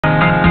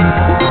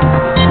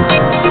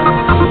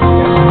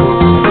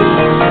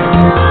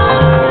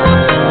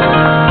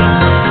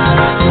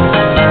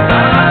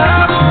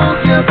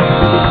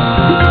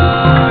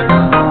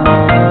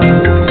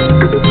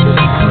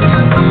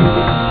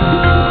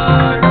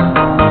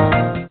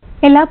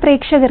എല്ലാ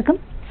പ്രേക്ഷകർക്കും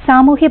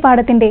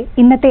സാമൂഹ്യപാഠത്തിന്റെ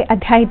ഇന്നത്തെ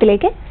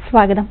അധ്യായത്തിലേക്ക്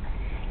സ്വാഗതം.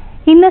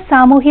 ഇന്ന്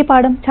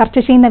സാമൂഹ്യപാഠം ചർച്ച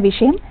ചെയ്യുന്ന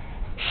വിഷയം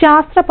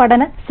ശാസ്ത്ര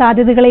പഠന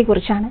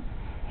സാധ്യതകളെക്കുറിച്ചാണ്.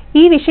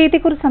 ഈ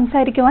വിഷയത്തെക്കുറിച്ച്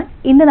സംസാരിക്കുവാൻ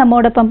ഇന്ന്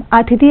നമ്മോടൊപ്പം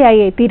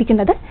അതിഥിയായി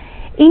എത്തിയിരിക്കുന്നത്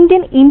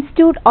Indian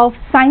institute of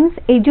science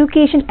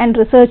education and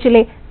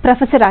റിസർച്ചിലെ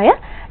പ്രൊഫസറായ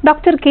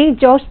doctor K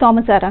George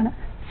Thomas സാറാണ്.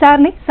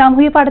 സാറിനെ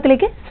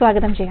സാമൂഹ്യപാഠത്തിലേക്ക്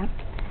സ്വാഗതം ചെയ്യാം.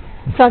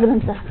 സ്വാഗതം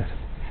സാർ.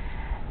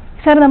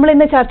 സാർ, നമ്മൾ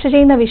ഇന്ന് ചർച്ച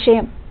ചെയ്യുന്ന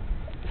വിഷയം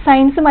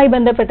സയൻസുമായി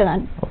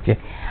ബന്ധപ്പെട്ടതാണ്.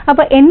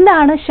 അപ്പോൾ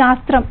എന്താണ്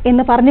ശാസ്ത്രം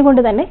എന്ന്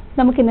പറഞ്ഞുകൊണ്ട് തന്നെ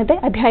നമുക്ക് ഇന്നത്തെ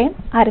അധ്യായം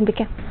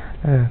ആരംഭിക്കാം.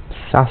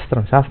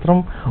 ശാസ്ത്രം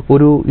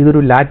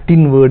ഇതൊരു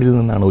ലാറ്റിൻ വേർഡിൽ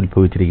നിന്നാണ്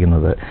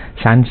ഉത്ഭവിച്ചിരിക്കുന്നത്.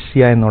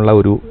 ഷാൻഷ്യ എന്നുള്ള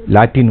ഒരു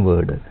ലാറ്റിൻ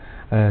വേർഡ്.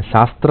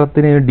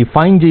 ശാസ്ത്രത്തിനെ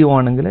ഡിഫൈൻ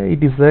ചെയ്യുവാണെങ്കിൽ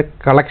it is A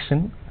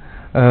collection,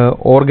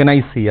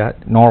 organise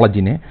ചെയ്യുക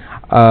നോളജിനെ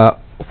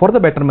for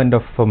the betterment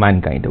of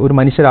mankind. ഒരു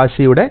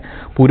മനുഷ്യരാശിയുടെ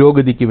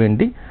പുരോഗതിക്ക്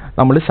വേണ്ടി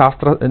നമ്മൾ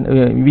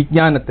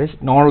വിജ്ഞാനത്തെ,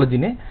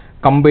 നോളജിനെ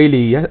കമ്പൈൽ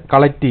ചെയ്യുക,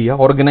 കളക്ട് ചെയ്യുക,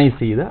 ഓർഗനൈസ്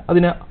ചെയ്ത്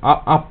അതിനെ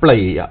അപ്ലൈ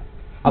ചെയ്യുക.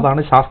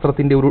 അതാണ്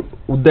ശാസ്ത്രത്തിന്റെ ഒരു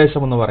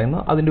ഉദ്ദേശം എന്ന്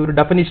പറയുന്നത്. അതിന്റെ ഒരു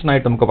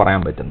ഡെഫിനിഷനായിട്ട് നമുക്ക്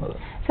പറയാൻ പറ്റുന്നത്.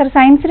 സർ,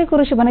 സയൻസിനെ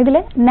കുറിച്ച് പറഞ്ഞ ഇതിൽ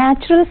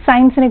നാച്ചുറൽ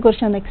സയൻസിനെ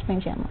കുറിച്ച് ഒന്ന് എക്സ്പ്ലെയിൻ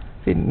ചെയ്യാമോ?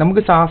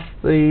 നമുക്ക്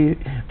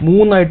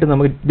മൂന്നായിട്ട്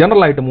നമുക്ക്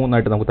ജനറൽ ആയിട്ട്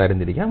നമുക്ക്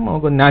തരംതിരിക്കാം.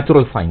 നമുക്ക്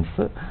നാച്ചുറൽ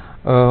സയൻസ്,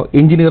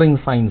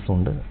 എഞ്ചിനീയറിംഗ് സയൻസ്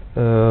ഉണ്ട്,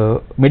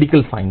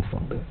 മെഡിക്കൽ സയൻസ്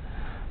ഉണ്ട്.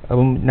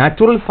 അപ്പം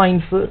നാച്ചുറൽ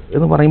സയൻസ്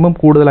എന്ന് പറയുമ്പം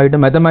കൂടുതലായിട്ട്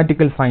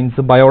mathematical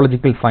science,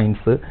 biological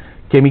science,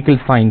 chemical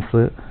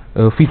science,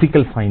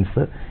 physical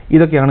science,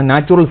 ഇതൊക്കെയാണ്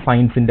നാച്ചുറൽ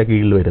സയൻസിൻ്റെ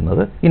കീഴിൽ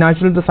വരുന്നത്. ഈ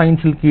നാച്ചുറൽ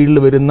സയൻസിൽ കീഴിൽ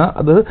വരുന്ന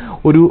അത്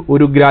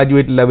ഒരു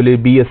graduate level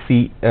BSc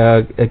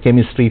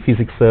chemistry,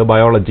 physics,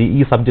 biology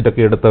ഈ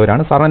സബ്ജക്റ്റൊക്കെ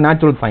എടുത്തവരാണ് സാധാരണ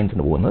നാച്ചുറൽ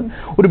സയൻസിന് പോകുന്നത്.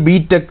 ഒരു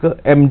BTech,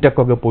 MTech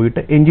ഒക്കെ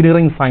പോയിട്ട്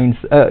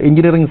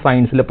എഞ്ചിനീയറിംഗ്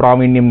സയൻസിൽ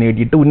പ്രാവീണ്യം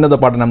നേടിയിട്ട് ഉന്നത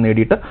പഠനം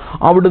നേടിയിട്ട്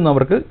അവിടുന്ന്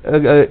അവർക്ക്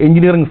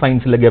എഞ്ചിനീയറിംഗ്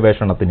സയൻസിലെ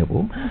ഗവേഷണത്തിന്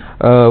പോകും.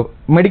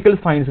 മെഡിക്കൽ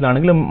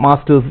സയൻസിലാണെങ്കിൽ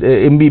മാസ്റ്റേഴ്സ്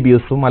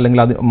MBBSഉം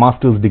അല്ലെങ്കിൽ അത്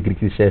മാസ്റ്റേഴ്സ്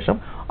ഡിഗ്രിക്ക് ശേഷം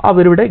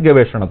അവരുടെ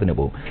ഗവേഷണത്തിന്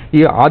പോകും. ഈ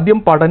ആദ്യം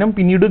പഠനം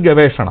പിന്നീട്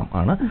ഗവേഷണം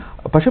ആണ്.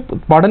 പക്ഷെ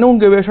പഠനവും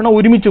ഗവേഷണവും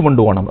ഒരുമിച്ച്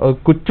കൊണ്ടുപോകണം.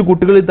 കൊച്ചു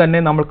കുട്ടികളിൽ തന്നെ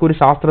നമ്മൾക്ക് ഒരു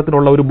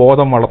ശാസ്ത്രത്തിലുള്ള ഒരു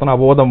ബോധം വളർത്തണം,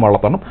 അവബോധം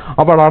വളർത്തണം.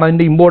 അപ്പോഴാണ്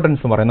അതിൻ്റെ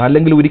ഇമ്പോർട്ടൻസ് പറയുന്നത്.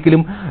 അല്ലെങ്കിൽ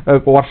ഒരിക്കലും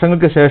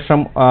വർഷങ്ങൾക്ക്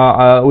ശേഷം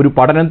ഒരു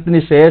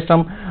പഠനത്തിന്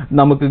ശേഷം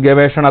നമുക്ക്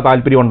ഗവേഷണ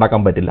താല്പര്യം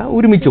ഉണ്ടാക്കാൻ പറ്റില്ല.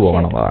 ഒരുമിച്ച്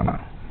പോകണം. അതാണ്.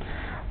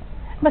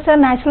 അപ്പോൾ സാർ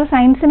നാച്ചുറൽ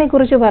സയൻസിനെ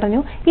കുറിച്ച് പറഞ്ഞു,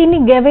 ഇനി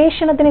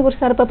ഗവേഷണത്തിനെ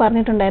കുറിച്ച് സാർ ഇപ്പോൾ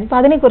പറഞ്ഞിട്ടുണ്ടായിരുന്നു. അപ്പോൾ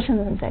അതിനെക്കുറിച്ച്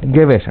ഒന്ന് സംസാരിക്കും.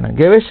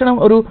 ഗവേഷണം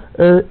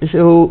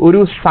ഒരു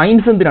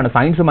സയൻസ് എന്തിനാണ്?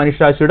 സയൻസ്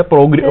മനുഷ്യരാശിയുടെ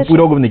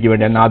പുരോഗതിക്ക്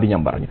വേണ്ടിയാണ്. ആദ്യം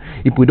ഞാൻ പറഞ്ഞു,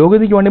 ഈ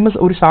പുരോഗതിക്ക് വേണ്ടി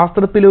ഒരു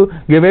ശാസ്ത്രത്തിൽ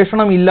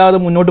ഗവേഷണം ഇല്ലാതെ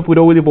മുന്നോട്ട്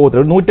പുരോഗതി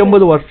പോകത്തില്ല.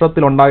 150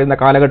 വർഷത്തിലുണ്ടായിരുന്ന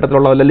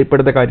കാലഘട്ടത്തിലുള്ളതല്ല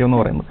ഇപ്പോഴത്തെ കാര്യം എന്ന്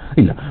പറയുന്നത്.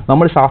 ഇല്ല,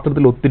 നമ്മൾ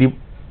ശാസ്ത്രത്തിൽ ഒത്തിരി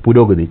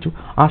പുരോഗതിച്ചു.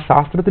 ആ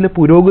ശാസ്ത്രത്തിലെ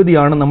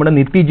പുരോഗതിയാണ് നമ്മുടെ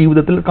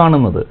നിത്യജീവിതത്തിൽ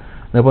കാണുന്നത്.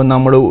 ഇപ്പോൾ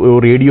നമ്മൾ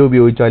റേഡിയോ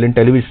ഉപയോഗിച്ചാലും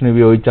ടെലിവിഷൻ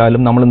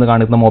ഉപയോഗിച്ചാലും നമ്മളിന്ന്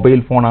കാണുന്ന മൊബൈൽ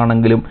ഫോൺ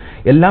ആണെങ്കിലും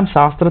എല്ലാം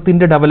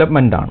ശാസ്ത്രത്തിൻ്റെ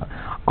ഡെവലപ്മെൻ്റാണ്.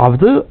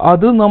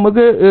 അത്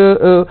നമുക്ക്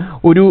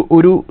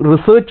ഒരു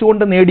റിസർച്ച്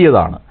കൊണ്ട്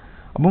നേടിയതാണ്.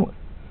 അപ്പം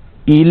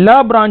എല്ലാ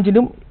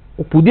ബ്രാഞ്ചിനും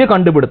പുതിയ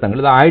കണ്ടുപിടുത്തങ്ങൾ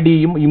ഇത് ആഡ്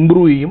ചെയ്യും,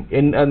 ഇമ്പ്രൂവ് ചെയ്യും.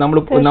 നമ്മൾ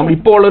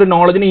ഇപ്പോൾ ഉള്ളൊരു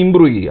നോളജിനെ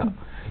ഇമ്പ്രൂവ് ചെയ്യുക.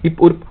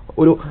 ഇപ്പോൾ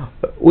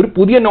ഒരു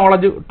പുതിയ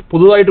നോളജ്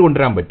പുതുതായിട്ട്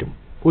കൊണ്ടുവരാൻ പറ്റും,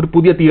 ഒരു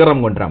പുതിയ തിയറം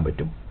കൊണ്ടുവരാൻ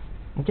പറ്റും.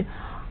 ഓക്കെ,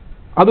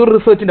 അതൊരു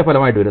റിസർച്ചിൻ്റെ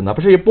ഫലമായിട്ട് വരുന്നത്.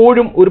 പക്ഷേ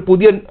എപ്പോഴും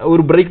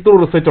ഒരു ബ്രേക്ക് ത്രൂ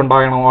റിസർച്ച്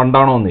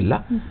ഉണ്ടാകണമെന്നില്ല.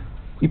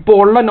 ഇപ്പോൾ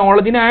ഉള്ള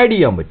നോളജിനെ ആഡ്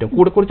ചെയ്യാൻ പറ്റും.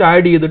 കുറച്ച്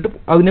ആഡ് ചെയ്തിട്ട്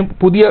അതിന്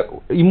പുതിയ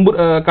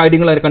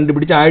കാര്യങ്ങൾ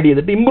കണ്ടുപിടിച്ച് ആഡ്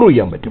ചെയ്തിട്ട് ഇമ്പ്രൂവ്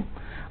ചെയ്യാൻ പറ്റും.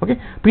 ഓക്കെ,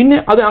 പിന്നെ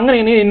അത്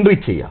അങ്ങനെ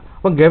എൻറിച്ച് ചെയ്യുക.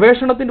 അപ്പം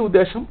ഗവേഷണത്തിൻ്റെ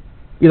ഉദ്ദേശം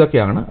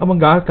ഇതൊക്കെയാണ്. അപ്പം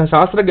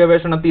ശാസ്ത്ര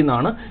ഗവേഷണത്തിൽ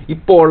നിന്നാണ്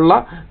ഇപ്പോൾ ഉള്ള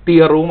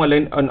തിയറും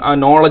അല്ലെങ്കിൽ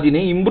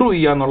നോളജിനെ ഇമ്പ്രൂവ്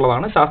ചെയ്യുക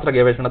എന്നുള്ളതാണ് ശാസ്ത്ര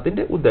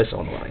ഗവേഷണത്തിന്റെ ഉദ്ദേശം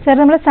എന്ന് പറയുന്നത്. സാർ,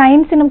 നമ്മൾ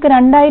സയൻസ് നമുക്ക്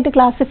രണ്ടായിട്ട്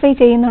ക്ലാസിഫൈ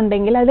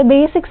ചെയ്യുന്നുണ്ടെങ്കിൽ അതിൽ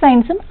ബേസിക്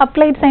സയൻസും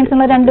അപ്ലൈഡ് സയൻസും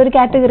ഉള്ള രണ്ടൊരു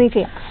കാറ്റഗറി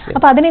ചെയ്യാം.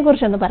 അപ്പോൾ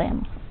അതിനെക്കുറിച്ചൊന്ന്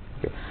പറയാമോ?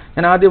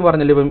 ഞാൻ ആദ്യം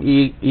പറഞ്ഞില്ല, ഇപ്പം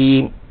ഈ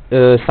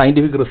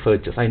സയന്റിഫിക്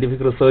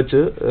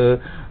റിസർച്ച്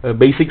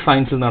ബേസിക്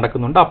സയൻസിൽ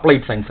നടക്കുന്നുണ്ട്,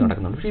 അപ്ലൈഡ് സയൻസിൽ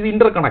നടക്കുന്നുണ്ട്. പക്ഷേ ഇത്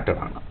ഇന്റർ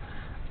കണക്റ്റഡ് ആണ്.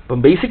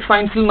 ഇപ്പം ബേസിക്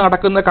സയൻസിൽ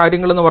നടക്കുന്ന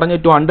കാര്യങ്ങൾ എന്ന് പറഞ്ഞാൽ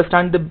to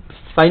understand the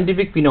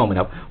scientific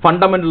phenomena,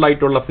 fundamental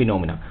ആയിട്ടുള്ള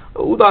ഫിനോമിന.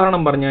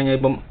 ഉദാഹരണം പറഞ്ഞു കഴിഞ്ഞാൽ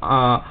ഇപ്പം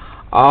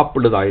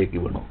ആപ്പിൾ താഴേക്ക്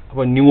വീണു.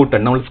 അപ്പോൾ ന്യൂട്ടൺ,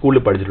 നമ്മൾ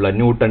സ്കൂളിൽ പഠിച്ചിട്ടുള്ള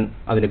ന്യൂട്ടൺ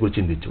അതിനെക്കുറിച്ച്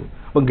ചിന്തിച്ചു.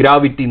 അപ്പം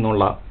ഗ്രാവിറ്റി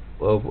എന്നുള്ള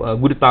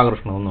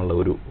ഗുരുത്വാകർഷണം എന്നുള്ള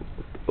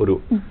ഒരു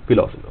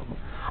ഫിലോസഫി വന്നു.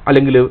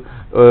 അല്ലെങ്കിൽ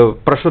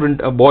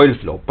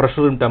ബോയിൽസ് ലോ,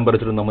 പ്രഷറും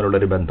ടെമ്പറേച്ചറും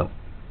തമ്മിലുള്ളൊരു ബന്ധം.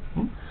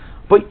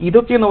 അപ്പോൾ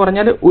ഇതൊക്കെ എന്ന്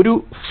പറഞ്ഞാൽ ഒരു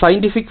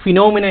സയന്റിഫിക്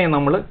ഫിനോമിനയെ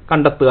നമ്മൾ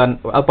കണ്ടെത്താൻ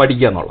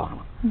പഠിക്കുക എന്നുള്ളതാണ്.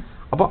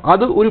 അപ്പോൾ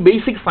അത് ഒരു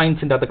ബേസിക്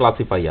സയൻസിൻ്റെ അകത്ത്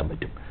ക്ലാസിഫൈ ചെയ്യാൻ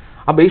പറ്റും.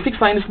 ആ ബേസിക്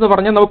സയൻസ് എന്ന്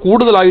പറഞ്ഞാൽ നമുക്ക്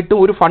കൂടുതലായിട്ട്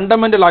ഒരു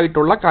ഫണ്ടമെൻ്റൽ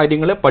ആയിട്ടുള്ള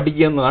കാര്യങ്ങളെ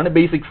പഠിക്കുക എന്നതാണ്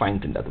ബേസിക്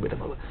സയൻസിൻ്റെ അകത്ത്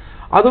വരുന്നത്.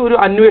 അത് ഒരു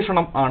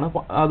അന്വേഷണം ആണ്.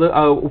 അത്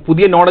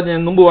പുതിയ നോളജ്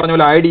മുമ്പ് പറഞ്ഞ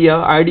പോലെ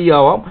ഐഡിയ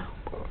ആവാം,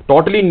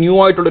 ടോട്ടലി ന്യൂ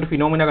ആയിട്ടുള്ളൊരു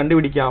ഫിനോമിന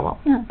കണ്ടുപിടിക്കാവാം.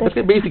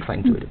 അതൊക്കെ ബേസിക്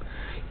സയൻസ് വരും.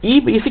 ഈ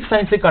ബേസിക്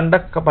സയൻസിൽ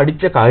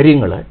പഠിച്ച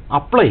കാര്യങ്ങൾ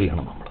അപ്ലൈ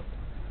ചെയ്യണം നമ്മൾ.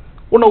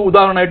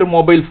 ഉദാഹരണമായിട്ട്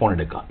മൊബൈൽ ഫോൺ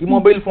എടുക്കുക. ഈ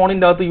മൊബൈൽ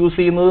ഫോണിൻ്റെ അകത്ത് യൂസ്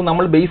ചെയ്യുന്നത്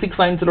നമ്മൾ ബേസിക്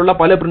സയൻസിലുള്ള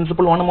പല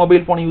പ്രിൻസിപ്പിളുമാണ്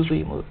മൊബൈൽ ഫോൺ യൂസ്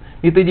ചെയ്യുന്നത്.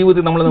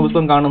 നിത്യജീവിതത്തിൽ നമ്മൾ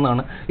ദിവസവും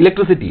കാണുന്നതാണ്.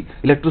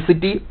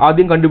 ഇലക്ട്രിസിറ്റി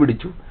ആദ്യം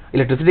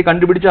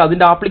കണ്ടുപിടിച്ച്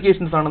അതിൻ്റെ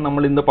ആപ്ലിക്കേഷൻസ് ആണ്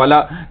നമ്മൾ ഇന്ന് പല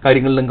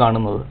കാര്യങ്ങളിലും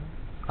കാണുന്നത്.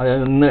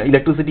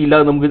 ഇലക്ട്രിസിറ്റി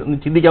ഇല്ലാതെ നമുക്ക്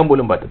ചിന്തിക്കാൻ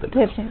പോലും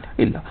പറ്റത്തില്ല.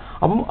 ഇല്ല.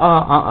 അപ്പം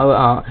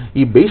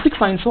ഈ ബേസിക്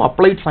സയൻസും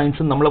അപ്ലൈഡ്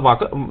സയൻസും നമ്മൾ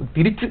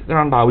തിരിച്ച്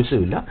കാണേണ്ട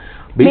ആവശ്യമില്ല.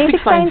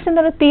 ബേസിക്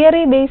സയൻസ്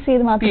തിയറി ബേസ്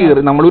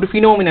ചെയ്ത് നമ്മളൊരു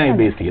ഫിനോമിനായി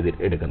ബേസ് ചെയ്ത്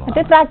എടുക്കുന്നത്.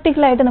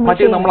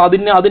 മറ്റേ നമ്മൾ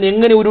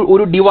അതിനെങ്ങനെ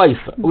ഒരു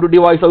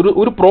ഡിവൈസ്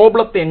ഒരു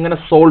പ്രോബ്ലത്തെ എങ്ങനെ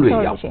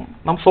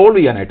സോൾവ്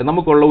ചെയ്യാനായിട്ട്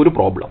നമുക്കുള്ള ഒരു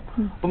പ്രോബ്ലം,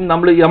 അപ്പം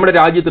നമ്മുടെ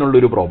രാജ്യത്തിനുള്ള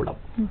ഒരു പ്രോബ്ലം,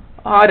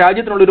 ആ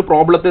രാജ്യത്തിനുള്ള ഒരു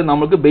പ്രോബ്ലത്തെ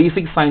നമുക്ക്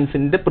ബേസിക്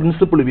സയൻസിന്റെ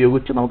പ്രിൻസിപ്പിൾ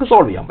ഉപയോഗിച്ച് നമുക്ക്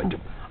സോൾവ് ചെയ്യാൻ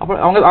പറ്റും. അപ്പോൾ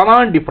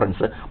അതാണ്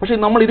ഡിഫറൻസ്. പക്ഷേ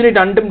നമ്മൾ ഇതിനെ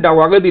രണ്ടും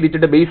വക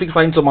തിരിച്ചിട്ട് ബേസിക്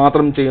സയൻസ്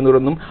മാത്രം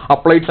ചെയ്യുന്നവരൊന്നും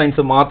അപ്ലൈഡ്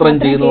സയൻസ് മാത്രം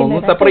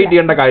ചെയ്യുന്നതൊന്നും സെപ്പറേറ്റ്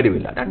ചെയ്യേണ്ട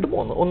കാര്യമില്ല.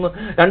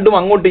 രണ്ടും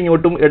അങ്ങോട്ടും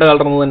ഇങ്ങോട്ടും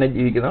ഇടകലർന്ന് തന്നെ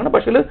ജീവിക്കുന്നതാണ്.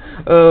 പക്ഷേ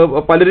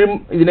പലരും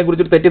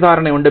ഇതിനെക്കുറിച്ചൊരു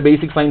തെറ്റിദ്ധാരണയുണ്ട്.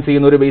 ബേസിക് സയൻസ്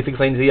ചെയ്യുന്നവർ ബേസിക്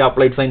സയൻസ് ചെയ്യുക,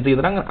 അപ്ലൈഡ് സയൻസ്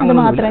ചെയ്യുന്നവർ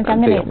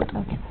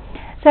അങ്ങനെ.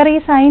 സർ, ഈ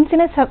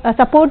സയൻസിനെ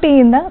സപ്പോർട്ട്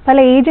ചെയ്യുന്ന പല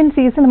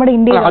ഏജൻസീസ് നമ്മുടെ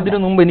ഇന്ത്യയിൽ. അതിനു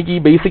മുമ്പ് എനിക്ക് ഈ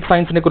ബേസിക്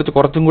സയൻസിനെ കുറിച്ച്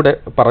കുറച്ചും കൂടെ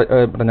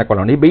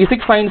പറഞ്ഞേക്കൊള്ളാണ്. ഈ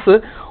ബേസിക് സയൻസ്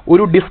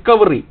ഒരു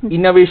ഡിസ്കവറി,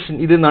 ഇന്നോവേഷൻ,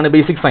 ഇതിൽ നിന്നാണ്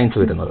ബേസിക് സയൻസ്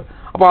വരുന്നത്.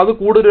 അപ്പോൾ അത്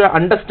കൂടുതൽ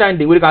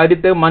അണ്ടർസ്റ്റാൻഡിങ്, ഒരു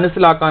കാര്യത്തെ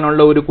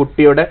മനസ്സിലാക്കാനുള്ള ഒരു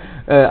കുട്ടിയുടെ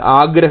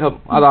ആഗ്രഹം,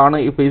 അതാണ്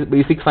ഈ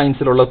ബേസിക്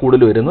സയൻസിലുള്ള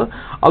കൂടുതൽ വരുന്നത്.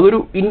 അതൊരു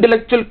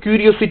ഇന്റലക്ച്വൽ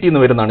ക്യൂരിയോസിറ്റി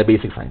എന്ന് വരുന്നതാണ്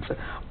ബേസിക് സയൻസ്.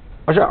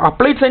 പക്ഷേ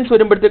അപ്ലൈഡ് സയൻസ്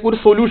വരുമ്പോഴത്തേക്ക് ഒരു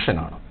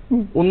സൊല്യൂഷനാണ്.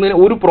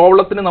 ഒരു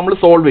പ്രോബ്ലത്തിന് നമ്മൾ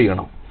സോൾവ്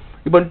ചെയ്യണം.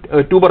 ഇപ്പം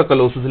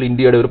ട്യൂബർക്കലോസിസിൽ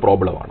ഇന്ത്യയുടെ ഒരു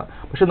പ്രോബ്ലമാണ്.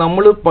 പക്ഷെ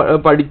നമ്മൾ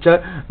പഠിച്ച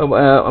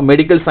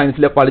മെഡിക്കൽ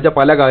സയൻസിലെ പഠിച്ച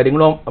പല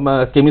കാര്യങ്ങളും,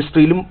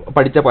 കെമിസ്ട്രിയിലും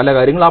പഠിച്ച പല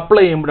കാര്യങ്ങളും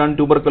അപ്ലൈ ചെയ്യുമ്പോഴാണ്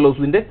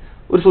ട്യൂബർക്കലോസിന്റെ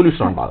ഒരു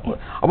സൊല്യൂഷൻ ഉണ്ടാകുന്നത്.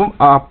 അപ്പം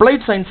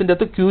അപ്ലൈഡ് സയൻസിന്റെ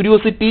അകത്ത്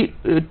curiosity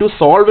to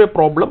solve A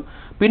problem,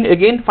 പിന്നെ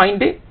അഗെയിൻ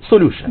ഫൈൻഡ് എ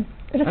സൊല്യൂഷൻ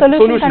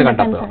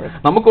കണ്ടെത്തുക.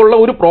 നമുക്കുള്ള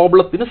ഒരു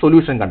പ്രോബ്ലത്തിന്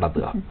സൊല്യൂഷൻ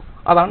കണ്ടെത്തുക.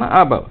 അതാണ്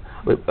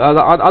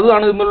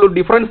അതാണ് ഇതിനുള്ള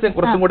ഡിഫറൻസിനെ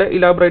കുറച്ചും കൂടെ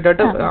ഇലാബറേറ്റ്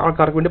ആയിട്ട്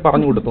ആൾക്കാർക്ക് വേണ്ടി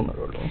പറഞ്ഞു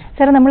കൊടുക്കുന്നുള്ളൂ.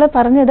 സാർ, നമ്മൾ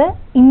പറഞ്ഞത്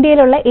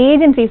ഇന്ത്യയിലുള്ള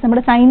ഏജൻസീസ്,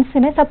 നമ്മുടെ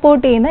സയൻസിനെ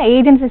സപ്പോർട്ട് ചെയ്യുന്ന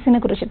ഏജൻസീസിനെ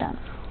കുറിച്ചിട്ടാണ്.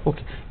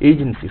 ഓക്കെ,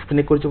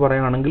 ഏജൻസീസിനെ കുറിച്ച്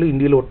പറയുകയാണെങ്കിൽ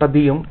ഇന്ത്യയിൽ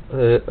ഒട്ടധികം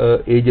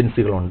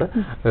ഏജൻസികളുണ്ട്.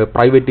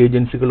 Private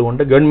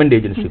ഏജൻസികളുമുണ്ട്, government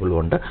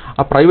ഏജൻസികളുമുണ്ട്.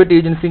 ആ പ്രൈവറ്റ്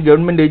ഏജൻസിയും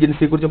ഗവൺമെന്റ്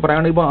ഏജൻസിയെ കുറിച്ച്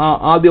പറയുകയാണെങ്കിൽ ഇപ്പോൾ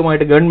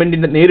ആദ്യമായിട്ട്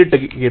ഗവൺമെന്റിന്റെ നേരിട്ട്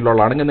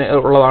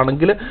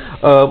കീഴിലുള്ളതാണെങ്കിൽ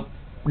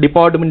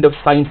department of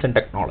science and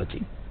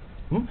technology,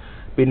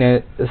 പിന്നെ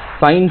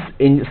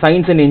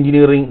science and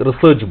engineering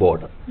research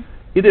board.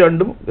 ഇത്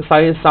രണ്ടും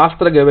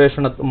ശാസ്ത്ര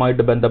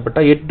ഗവേഷണവുമായിട്ട് ബന്ധപ്പെട്ട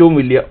ഏറ്റവും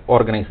വലിയ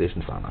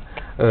ഓർഗനൈസേഷൻസ് ആണ്.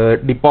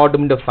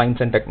 Department of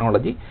science and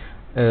technology,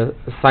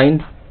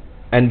 science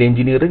and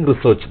engineering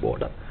research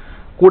board.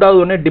 കൂടാതെ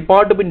തന്നെ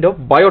ഡിപ്പാർട്ട്മെന്റ് ഓഫ്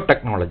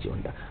ബയോടെക്നോളജി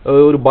ഉണ്ട്.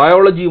 ഒരു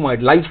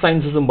ബയോളജിയുമായിട്ട്, ലൈഫ്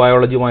സയൻസസും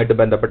ബയോളജിയുമായിട്ട്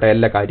ബന്ധപ്പെട്ട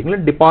എല്ലാ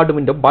കാര്യങ്ങളും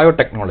ഡിപ്പാർട്ട്മെന്റ് ഓഫ്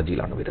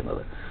ബയോടെക്നോളജിയിലാണ്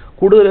വരുന്നത്.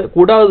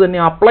 കൂടാതെ തന്നെ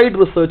അപ്ലൈഡ്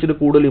റിസർച്ചിന്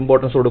കൂടുതൽ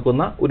ഇമ്പോർട്ടൻസ്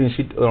കൊടുക്കുന്ന ഒരു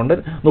ഇൻസ്റ്റിറ്റ്യൂട്ട് ഉണ്ട്.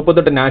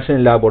 38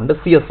 national ലാബുണ്ട്.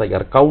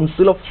 CSIR,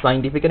 council of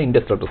scientific and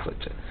industrial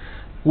research.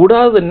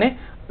 കൂടാതെ തന്നെ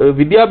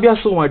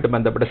വിദ്യാഭ്യാസവുമായിട്ട്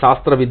ബന്ധപ്പെട്ട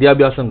ശാസ്ത്ര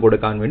വിദ്യാഭ്യാസം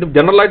കൊടുക്കാൻ വേണ്ടി,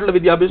 ജനറൽ ആയിട്ടുള്ള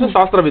വിദ്യാഭ്യാസം,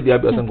 ശാസ്ത്ര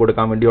വിദ്യാഭ്യാസം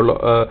കൊടുക്കാൻ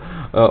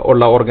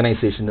വേണ്ടിയുള്ള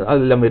ഓർഗനൈസേഷൻ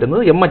അതെല്ലാം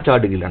വരുന്നത്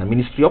MHRDയിലാണ്,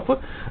 ministry of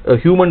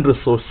human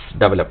resource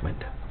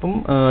development. അപ്പം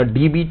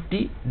DBT,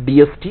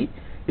 DST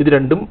ഇത്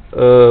രണ്ടും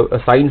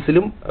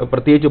സയൻസിലും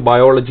പ്രത്യേകിച്ച്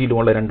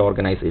ബയോളജിയിലുമുള്ള രണ്ട്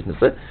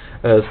ഓർഗനൈസേഷൻസ്.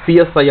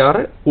 CSIR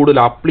കൂടുതൽ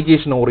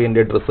ആപ്ലിക്കേഷൻ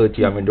ഓറിയന്റഡ് റിസർച്ച്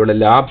ചെയ്യാൻ വേണ്ടിയുള്ള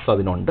ലാബ്സ്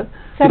അതിനുണ്ട്.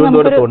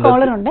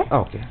 തിരുവനന്തപുരത്തുണ്ട്.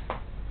 ഓക്കെ,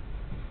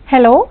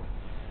 ഹലോ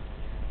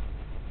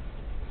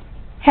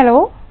ഹലോ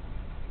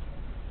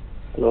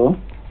ഹലോ,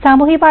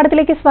 സാമൂഹ്യ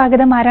പാഠത്തിലേക്ക്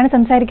സ്വാഗതം. ആരാണ്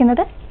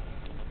സംസാരിക്കുന്നത്?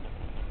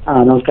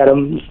 നമസ്കാരം.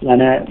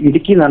 ഞാൻ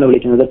ഇടുക്കിയിൽ നിന്നാണ്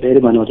വിളിക്കുന്നത്. പേര്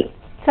മനോജ്.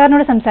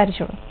 സാറിനോട്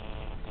സംസാരിച്ചോളൂ.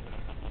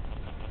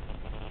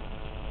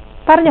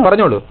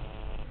 പറഞ്ഞോളൂ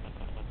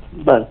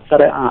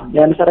സാറേ.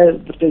 ഞാൻ സാറേ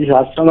പ്രത്യേകിച്ച്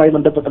ശാസ്ത്രവുമായി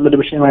ബന്ധപ്പെട്ടുള്ളൊരു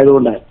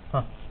വിഷയമായതുകൊണ്ട്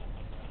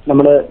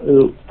നമ്മള്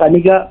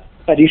കണിക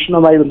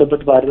പരീക്ഷണവുമായി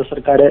ബന്ധപ്പെട്ട് ഭാരത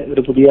സർക്കാർ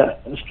ഒരു പുതിയ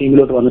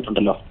സ്കീമിലോട്ട്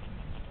വന്നിട്ടുണ്ടല്ലോ.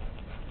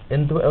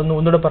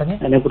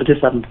 അതിനെക്കുറിച്ച്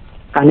സാറിന്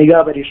കണികാ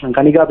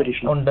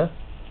പരീക്ഷണം ഉണ്ട്.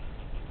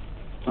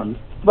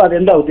 അപ്പൊ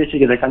അതെന്താ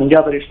ഉദ്ദേശിക്കുന്നത്? കണികാ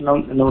പരീക്ഷണം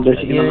എന്ന്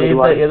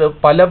ഉദ്ദേശിക്കുന്നത്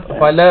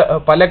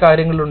പല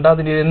കാര്യങ്ങളുണ്ട്.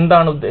 അതിന്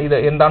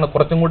എന്താണ്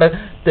കുറച്ചും കൂടെ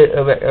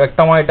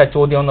വ്യക്തമായിട്ട്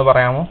ചോദ്യം ഒന്ന്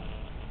പറയാമോ?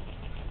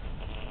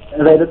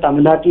 അതായത്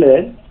തമിഴ്നാട്ടിലെ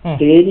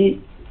തേനി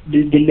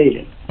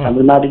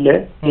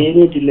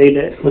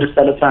ജില്ലയില് ഒരു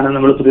സ്ഥലത്താണ്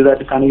നമ്മൾ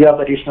പുതിയതായിട്ട് കണികാ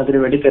പരീക്ഷണത്തിന്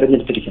വേണ്ടി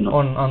തെരഞ്ഞെടുത്തിരിക്കുന്നത്.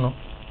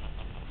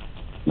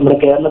 നമ്മുടെ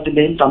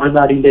കേരളത്തിന്റെയും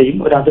തമിഴ്നാടിന്റെയും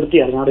ഒരു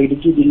അതിർത്തിയാണ്. നമ്മുടെ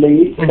ഇടുക്കി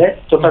ജില്ലയുടെ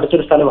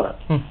തൊട്ടടുത്തൊരു സ്ഥലമാണ്.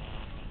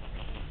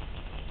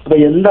 അപ്പൊ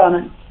എന്താണ്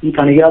ഈ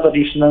കണികാ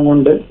പരീക്ഷണം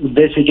കൊണ്ട്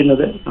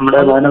ഉദ്ദേശിക്കുന്നത്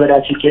നമ്മുടെ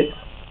മാനവരാശിക്ക്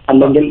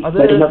അല്ലെങ്കിൽ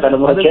വരുന്ന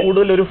തലമുറയ്ക്ക്?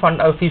 കൂടുതൽ ഒരു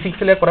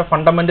ഫിസിക്സിലെ കുറെ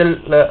ഫണ്ടമെന്റൽ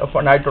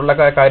ആയിട്ടുള്ള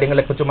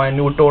കാര്യങ്ങളെ കുറിച്ചുമായി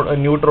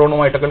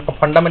ന്യൂട്രോണുമായിട്ടൊക്കെ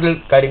ഫണ്ടമെന്റൽ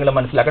കാര്യങ്ങൾ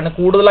മനസ്സിലാക്കാൻ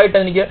കൂടുതലായിട്ട്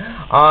എനിക്ക്,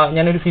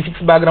 ഞാനൊരു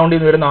ഫിസിക്സ് ബാക്ക്ഗ്രൗണ്ടിൽ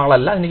നിന്ന് വരുന്ന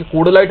ആളല്ല, എനിക്ക്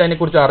കൂടുതലായിട്ട്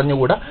അതിനെക്കുറിച്ച്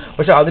അറിഞ്ഞുകൂടാ.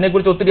 പക്ഷെ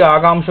അതിനെക്കുറിച്ച് ഒത്തിരി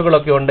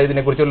ആകാംക്ഷകളൊക്കെ ഉണ്ട്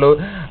ഇതിനെക്കുറിച്ചുള്ള.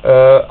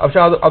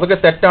 പക്ഷെ അതൊക്കെ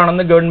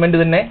തെറ്റാണെന്ന് ഗവൺമെന്റ്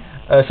തന്നെ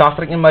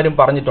ശാസ്ത്രജ്ഞന്മാരും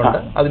പറഞ്ഞിട്ടുണ്ട്.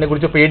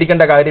 അതിനെക്കുറിച്ച്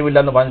പേടിക്കേണ്ട കാര്യമില്ല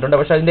എന്ന് പറഞ്ഞിട്ടുണ്ട്.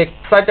 പക്ഷെ അതിന്റെ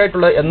എക്സാക്റ്റ്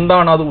ആയിട്ടുള്ള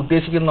എന്താണ് അത്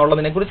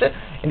ഉദ്ദേശിക്കുന്നുള്ളതിനെ കുറിച്ച്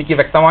എനിക്ക്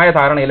വ്യക്തമായ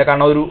ധാരണയില്ല.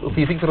 കാരണം ഒരു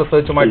ഫിസിക്സ്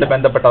റിസർച്ചുമായിട്ട്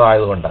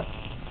ബന്ധപ്പെട്ടതായതുകൊണ്ട്.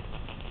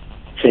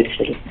 ശരി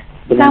ശരി.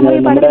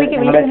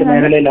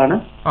 മേഖലയിലാണ്.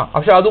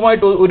 പക്ഷെ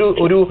അതുമായിട്ട്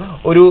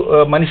ഒരു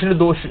മനുഷ്യന്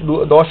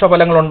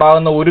ദോഷഫലങ്ങൾ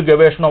ഉണ്ടാകുന്ന ഒരു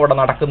ഗവേഷണം അവിടെ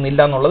നടക്കുന്നില്ല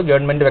എന്നുള്ളത്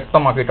ഗവൺമെന്റ്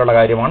വ്യക്തമാക്കിയിട്ടുള്ള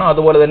കാര്യമാണ്.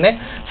 അതുപോലെ തന്നെ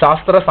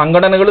ശാസ്ത്ര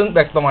സംഘടനകളും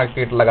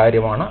വ്യക്തമാക്കിയിട്ടുള്ള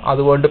കാര്യമാണ്.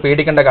 അതുകൊണ്ട്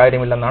പേടിക്കേണ്ട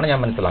കാര്യമില്ലെന്നാണ്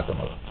ഞാൻ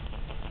മനസ്സിലാക്കുന്നത്.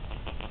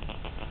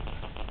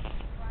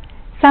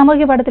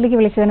 സാമൂഹിക പാഠത്തിലേക്ക്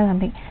വിളിച്ചതിന്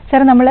നന്ദി.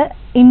 സാർ, നമ്മൾ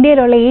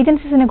ഇന്ത്യയിലുള്ള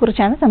ഏജൻസീസിനെ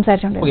കുറിച്ചാണ്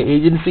സംസാരിച്ചുകൊണ്ടിരുന്നത്.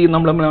 ഏജൻസി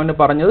നമ്മൾ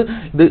പറഞ്ഞത്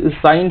ഇത്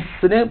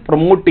സയൻസിനെ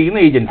പ്രൊമോട്ട് ചെയ്യുന്ന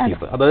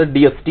ഏജൻസീസ്, അതായത്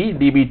DST,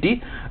 DBT,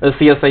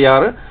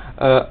 CSIR,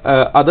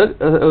 അത്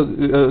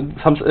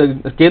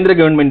കേന്ദ്ര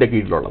ഗവൺമെന്റിന്റെ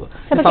കീഴിലുള്ളത്.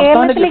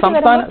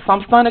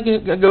 സംസ്ഥാന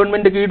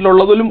ഗവൺമെന്റ്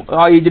കീഴിലുള്ളതിലും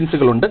ആ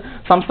ഏജൻസികളുണ്ട്.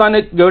 സംസ്ഥാന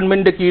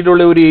ഗവൺമെന്റിന്റെ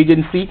കീഴിലുള്ള ഒരു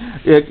agency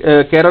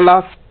Kerala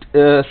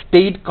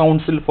state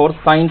council for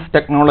science,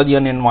 technology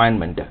and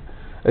environment,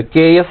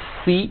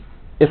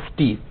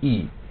 KSCSTE,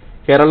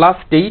 Kerala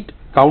state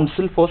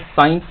council for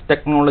science,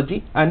 technology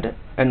and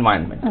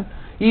environment.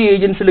 ഈ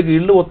ഏജൻസിയുടെ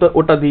കീഴിൽ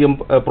ഒട്ടധികം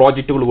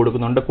പ്രോജക്റ്റുകൾ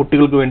കൊടുക്കുന്നുണ്ട്.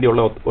 കുട്ടികൾക്ക്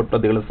വേണ്ടിയുള്ള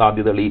ഒട്ടധികം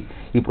സാധ്യതകൾ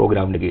ഈ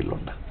പ്രോഗ്രാമിന്റെ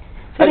കീഴിലുണ്ട്.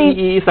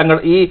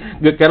 ഈ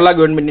കേരള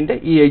ഗവൺമെന്റിന്റെ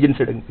ഈ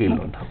ഏജൻസിയുടെ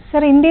കീഴിലുണ്ട്.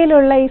 സർ,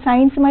 ഇന്ത്യയിലുള്ള ഈ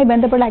സയൻസുമായി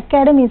ബന്ധപ്പെട്ട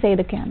അക്കാഡമീസ്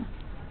ഏതൊക്കെയാണ്?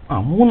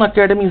 3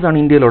 അക്കാഡമീസ് ആണ്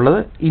ഇന്ത്യയിലുള്ളത്.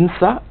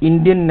 INSA,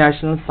 Indian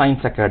national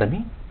science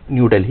academy,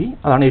 New Delhi,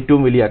 അതാണ്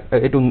ഏറ്റവും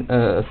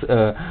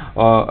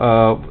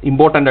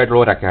ഇമ്പോർട്ടൻ്റ്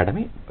ആയിട്ടുള്ള ഒരു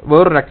അക്കാഡമി.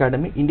 വേറൊരു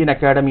academy Indian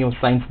academy of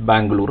science,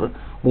 Bangalore.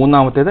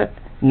 മൂന്നാമത്തേത്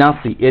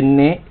NASI,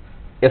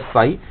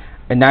 NASI,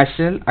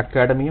 national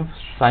academy of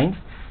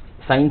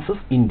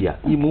sciences, India.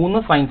 ഈ 3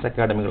 സയൻസ്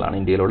അക്കാഡമികളാണ്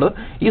ഇന്ത്യയിലുള്ളത്.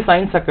 ഈ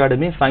സയൻസ്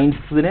അക്കാഡമി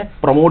സയൻസിനെ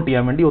പ്രൊമോട്ട്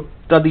ചെയ്യാൻ വേണ്ടി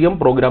ഒട്ടധികം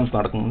പ്രോഗ്രാംസ്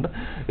നടക്കുന്നുണ്ട്.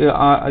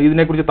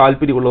 ഇതിനെക്കുറിച്ച്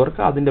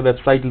താല്പര്യമുള്ളവർക്ക് അതിൻ്റെ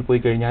വെബ്സൈറ്റിൽ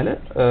പോയി കഴിഞ്ഞാൽ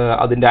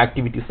അതിൻ്റെ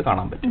ആക്ടിവിറ്റീസ്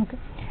കാണാൻ പറ്റും.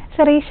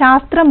 സർ, ഈ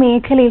ശാസ്ത്ര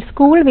മേഖലയിൽ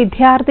സ്കൂൾ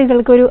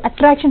വിദ്യാർത്ഥികൾക്ക് ഒരു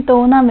അട്രാക്ഷൻ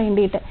തോന്നാൻ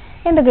വേണ്ടിയിട്ട്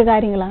എന്തൊക്കെ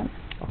കാര്യങ്ങളാണ്?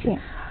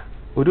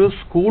 ഒരു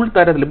സ്കൂൾ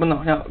തലത്തിൽ ഇപ്പം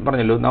ഞാൻ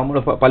പറഞ്ഞല്ലോ, നമ്മൾ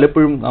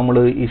പലപ്പോഴും നമ്മൾ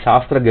ഈ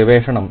ശാസ്ത്ര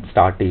ഗവേഷണം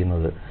സ്റ്റാർട്ട്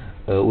ചെയ്യുന്നത്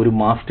ഒരു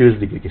മാസ്റ്റേഴ്സ്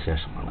ഡിഗ്രിക്ക്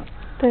ശേഷമാണ്.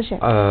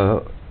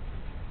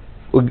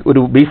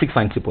 ഒരു ബേസിക്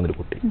സയൻസിൽ പോകുന്നൊരു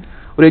കുട്ടി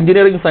ഒരു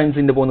എഞ്ചിനീയറിംഗ്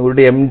സയൻസിൻ്റെ പോകുന്ന ഒരു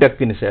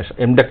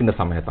എംടെക്കിൻ്റെ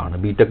സമയത്താണ്.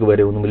 ബിടെക്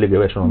വരെ ഒന്നും വലിയ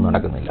ഗവേഷണമൊന്നും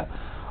നടക്കുന്നില്ല.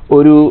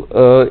 ഒരു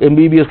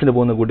MBBSന്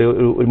പോകുന്ന കുട്ടി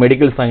ഒരു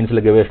മെഡിക്കൽ സയൻസിൽ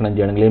ഗവേഷണം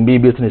ചെയ്യണമെങ്കിൽ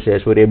MBBSന്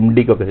ശേഷം ഒരു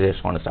MDക്കൊക്കെ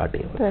ശേഷമാണ് സ്റ്റാർട്ട്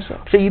ചെയ്യുന്നത്.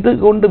 പക്ഷേ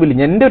ഇതുകൊണ്ട്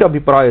എൻ്റെ ഒരു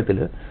അഭിപ്രായത്തിൽ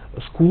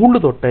സ്കൂളിൽ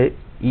തൊട്ടേ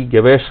ഈ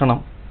ഗവേഷണം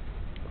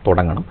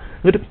തുടങ്ങണം.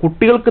 എന്നിട്ട്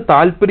കുട്ടികൾക്ക്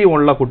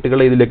താല്പര്യമുള്ള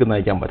കുട്ടികളെ ഇതിലേക്ക്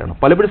നയിക്കാൻ പറ്റണം.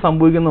 പലപ്പോഴും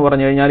സംഭവിക്കുന്നത്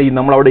പറഞ്ഞു കഴിഞ്ഞാൽ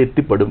നമ്മളവിടെ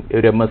എത്തിപ്പെടും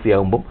ഒരു MSc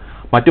ആകുമ്പോൾ,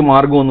 മറ്റു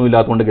മാർഗ്ഗമൊന്നും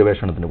ഇല്ലാത്തതുകൊണ്ട്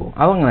ഗവേഷണത്തിന് പോകും.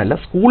 അതങ്ങനെയല്ല,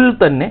 സ്കൂളിൽ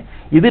തന്നെ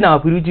ഇതിന്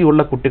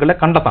അഭിരുചിയുള്ള കുട്ടികളെ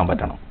കണ്ടെത്താൻ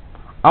പറ്റണം.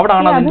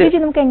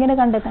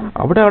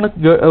 അവിടെയാണ്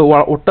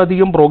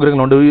ഒട്ടധികം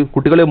പ്രോഗ്രാമുകളുണ്ട്.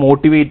 കുട്ടികളെ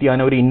മോട്ടിവേറ്റ് ചെയ്യാൻ,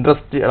 ഒരു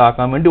ഇൻട്രസ്റ്റഡ്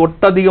ആക്കാൻ വേണ്ടി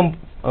ഒട്ടധികം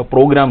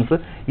പ്രോഗ്രാംസ്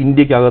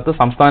ഇന്ത്യക്കകത്ത്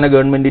സംസ്ഥാന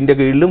ഗവൺമെന്റിന്റെ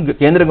കീഴിലും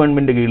കേന്ദ്ര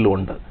ഗവൺമെന്റിന്റെ കീഴിലും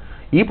ഉണ്ട്.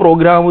 ഈ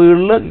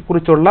പ്രോഗ്രാമുകളെ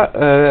കുറിച്ചുള്ള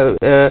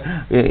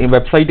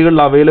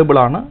വെബ്സൈറ്റുകളിൽ അവൈലബിൾ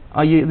ആണ്.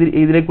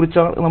 ഇതിനെക്കുറിച്ച്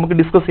നമുക്ക്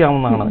ഡിസ്കസ്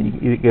ചെയ്യാവുന്നതാണ്.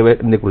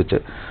 ഇതിനെക്കുറിച്ച്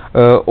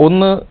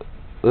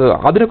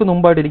അതിനൊക്കെ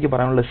മുമ്പായിട്ട് എനിക്ക്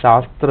പറയാനുള്ള,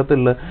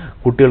 ശാസ്ത്രത്തിലുള്ള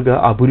കുട്ടികൾക്ക്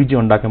അഭിരുചി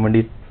ഉണ്ടാക്കാൻ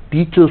വേണ്ടി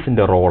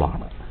ടീച്ചേഴ്സിന്റെ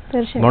റോളാണ്.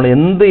 നമ്മൾ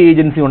എന്ത്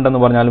ഏജൻസി ഉണ്ടെന്ന്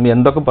പറഞ്ഞാലും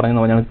എന്തൊക്കെ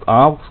പറയുന്നു പറഞ്ഞാലും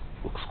ആ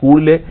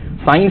സ്കൂളിലെ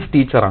സയൻസ്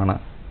ടീച്ചറാണ്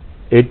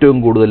ഏറ്റവും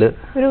കൂടുതൽ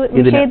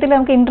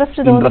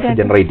ഇൻട്രസ്റ്റ്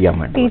ജനറേറ്റ് ചെയ്യാൻ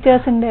വേണ്ടി.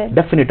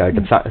 ഡെഫിനറ്റ്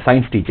ആയിട്ട്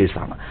സയൻസ്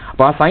ടീച്ചേഴ്സാണ്.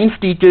 അപ്പോൾ ആ സയൻസ്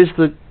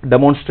ടീച്ചേഴ്സ്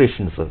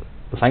ഡെമോൺസ്ട്രേഷൻസ്,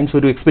 സയൻസ്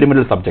ഒരു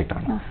എക്സ്പെരിമെന്റൽ സബ്ജക്റ്റ്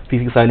ആണ്.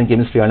 ഫിസിക്സ് ആയാലും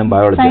കെമിസ്ട്രി ആയാലും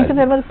ബയോളജി ആയാലും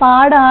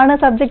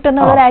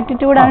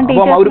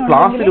ഒരു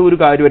ക്ലാസ്സിൽ ഒരു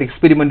കാര്യം ഒരു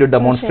എക്സ്പെരിമെന്റ്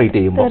ഡെമോൺസ്ട്രേറ്റ്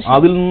ചെയ്യുമ്പോൾ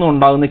അതിൽ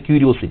നിന്നുണ്ടാകുന്ന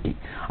ക്യൂരിയോസിറ്റി,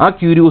 ആ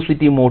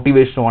ക്യൂരിയോസിറ്റി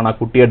മോട്ടിവേഷനുമാണ് ആ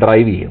കുട്ടിയെ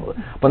ഡ്രൈവ് ചെയ്യുന്നത്.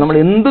 അപ്പോൾ നമ്മൾ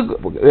എന്ത്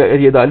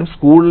ചെയ്താലും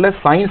സ്കൂളിലെ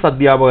സയൻസ്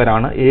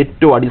അധ്യാപകരാണ്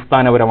ഏറ്റവും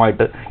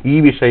അടിസ്ഥാനപരമായിട്ട് ഈ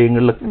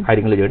വിഷയങ്ങളിൽ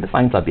കാര്യങ്ങൾ ചെയ്യേണ്ടത്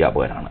സയൻസ്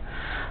അധ്യാപകരാണ്.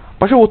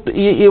 പക്ഷെ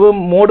ഈ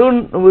മോഡേൺ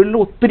വേൾഡിൽ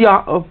ഒത്തിരി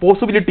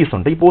പോസിബിലിറ്റീസ്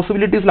ഉണ്ട്. ഈ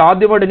പോസിബിലിറ്റീസിൽ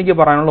ആദ്യമായിട്ട് എനിക്ക്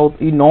പറയാനുള്ള,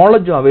 ഈ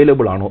നോളജ്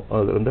അവൈലബിൾ ആണ്.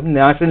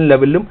 നാഷണൽ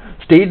ലെവലിലും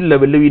സ്റ്റേറ്റ്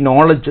ലെവലിലും ഈ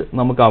നോളജ്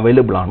നമുക്ക്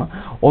അവൈലബിൾ ആണ്.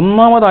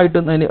 ഒന്നാമതായിട്ട്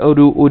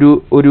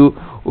ഒരു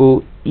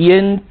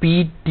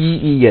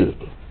NPTEL,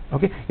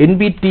 ഓക്കെ,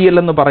 NPTEL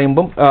എന്ന്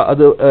പറയുമ്പം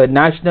അത്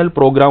national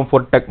programme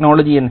four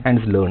technology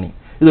enhance learning.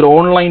 ഇതൊരു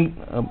ഓൺലൈൻ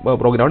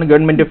പ്രോഗ്രാമാണ്.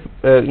 ഗവൺമെന്റ് ഓഫ്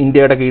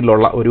ഇന്ത്യയുടെ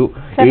കീഴിലുള്ള ഒരു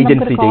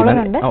ഏജൻസി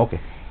ചെയ്യുന്നത്. ഓക്കെ,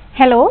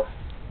 ഹലോ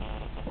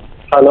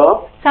ഹലോ,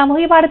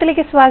 സാമൂഹ്യ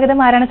പാഠത്തിലേക്ക് സ്വാഗതം.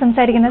 ആരാണ്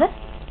സംസാരിക്കുന്നത്?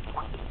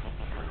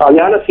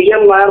 ഞാൻ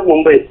CM നായർ,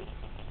 മുംബൈ.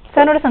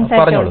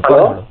 സാറിനോട്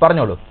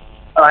പറഞ്ഞോളൂ.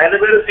 എന്റെ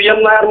പേര് CM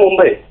നായർ,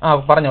 മുംബൈ.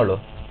 പറഞ്ഞോളൂ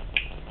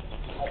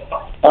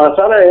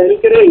സാറേ,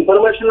 എനിക്കൊരു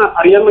ഇൻഫർമേഷൻ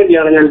അറിയാൻ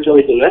വേണ്ടിയാണ് ഞാൻ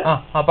ചോദിക്കുന്നത്.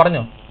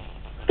 പറഞ്ഞോ.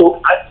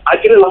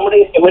 ആക്ച്വലി നമ്മുടെ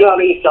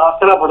എവിടെയാണ് ഈ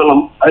ശാസ്ത്ര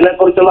പഠനം,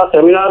 അതിനെക്കുറിച്ചുള്ള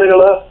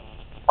സെമിനാറുകള്,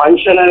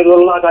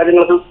 ഫംഗ്ഷനുകളുള്ള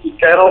കാര്യങ്ങളൊക്കെ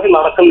കേരളത്തിൽ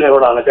നടക്കുന്നത്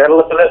എവിടെയാണ്?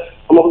 കേരളത്തിൽ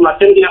നമുക്ക്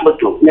അറ്റൻഡ് ചെയ്യാൻ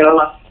പറ്റുമോ?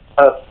 ഇങ്ങനെയുള്ള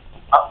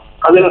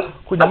അതിന്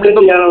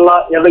ചെയ്യാനുള്ള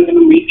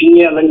ഏതെങ്കിലും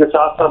മീറ്റിംഗ് അല്ലെങ്കിൽ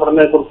ശാസ്ത്ര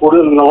പഠനത്തെക്കുറിച്ച്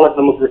കൂടുതൽ നോളജ്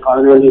നമുക്ക്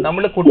കാണാൻ വേണ്ടി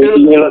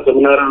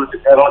സെമിനാറുകൾ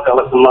കേരളത്തിൽ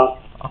നടക്കുന്ന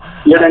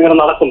ഈയിടെ എങ്ങനെ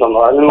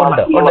നടക്കുന്നുണ്ടോ?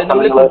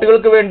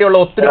 കുട്ടികൾക്ക് വേണ്ടിയുള്ള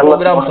ഒത്തിരി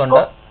പ്രോഗ്രാംസ്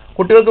ഉണ്ട്.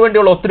 കുട്ടികൾക്ക്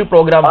വേണ്ടിയുള്ള ഒത്തിരി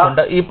പ്രോഗ്രാംസ്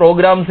ഉണ്ട്. ഈ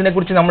പ്രോഗ്രാംസിനെ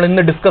കുറിച്ച് നമ്മൾ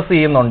ഇന്ന് ഡിസ്കസ്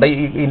ചെയ്യുന്നുണ്ട്.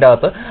 ഇതിൻ്റെ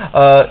അകത്ത്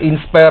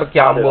ഇൻസ്പയർ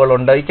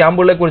ക്യാമ്പുകളുണ്ട്. ഈ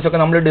ക്യാമ്പുകളെ കുറിച്ചൊക്കെ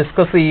നമ്മൾ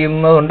ഡിസ്കസ്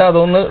ചെയ്യുന്നതുണ്ട്.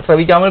 അതൊന്ന്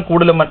ശ്രവിക്കാമെങ്കിൽ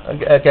കൂടുതൽ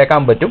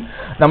കേൾക്കാൻ പറ്റും.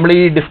 നമ്മൾ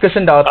ഈ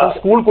ഡിസ്കഷൻ്റെ അകത്ത്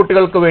സ്കൂൾ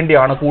കുട്ടികൾക്ക്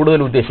വേണ്ടിയാണ്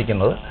കൂടുതൽ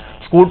ഉദ്ദേശിക്കുന്നത്.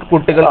 സ്കൂൾ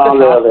കുട്ടികൾക്ക്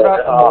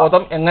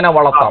ശാസ്ത്രബോധം എങ്ങനെ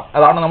വളർത്താം,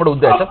 അതാണ് നമ്മുടെ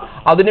ഉദ്ദേശം.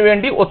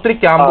 അതിനുവേണ്ടി ഒത്തിരി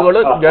ക്യാമ്പുകൾ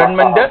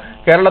ഗവൺമെന്റ്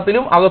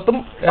കേരളത്തിലും അകത്തും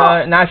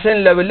നാഷണൽ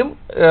ലെവലിലും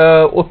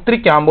ഒത്തിരി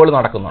ക്യാമ്പുകൾ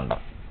നടക്കുന്നുണ്ട്.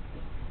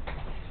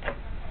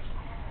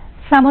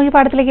 സാമൂഹ്യ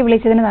പാഠത്തിലേക്ക്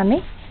വിളിച്ചതിന് നന്ദി.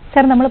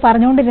 സർ, നമ്മൾ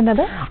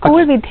പറഞ്ഞുകൊണ്ടിരുന്നത്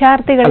സ്കൂൾ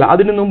വിദ്യാർത്ഥികൾ.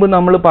 അതിനു മുമ്പ്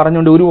നമ്മൾ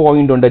പറഞ്ഞുകൊണ്ട് ഒരു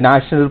പോയിന്റ് ഉണ്ട്,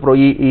 നാഷണൽ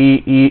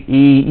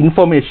ഈ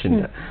ഇൻഫർമേഷൻ.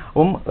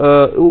 അപ്പം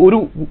ഒരു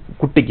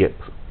കുട്ടിക്ക്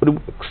ഒരു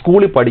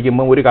സ്കൂളിൽ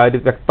പഠിക്കുമ്പോൾ ഒരു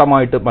കാര്യം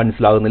വ്യക്തമായിട്ട്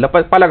മനസ്സിലാകുന്നില്ല,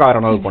 പല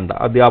കാരണങ്ങൾ കൊണ്ട്.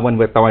 അധ്യാപകൻ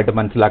വ്യക്തമായിട്ട്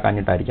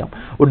മനസ്സിലാക്കാഞ്ഞിട്ടായിരിക്കാം.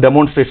 ഒരു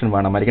ഡെമോൺസ്ട്രേഷൻ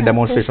വേണമായിരിക്കും,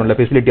 ഡെമോൺസ്ട്രേഷനുള്ള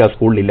ഫെസിലിറ്റി ആ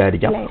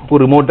സ്കൂളിലില്ലായിരിക്കാം. ഒരു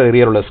റിമോട്ട്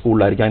ഏരിയയിലുള്ള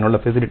സ്കൂളിലായിരിക്കും, അതിനുള്ള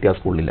ഫെസിലിറ്റി ആ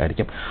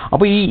സ്കൂളിലില്ലായിരിക്കും.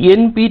 അപ്പോൾ ഈ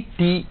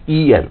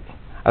NPTEL,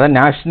 അതായത്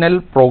national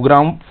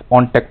programme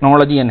on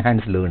technology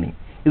enhance learning,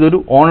 ഇതൊരു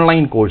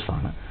ഓൺലൈൻ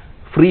കോഴ്സാണ്.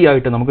 ഫ്രീ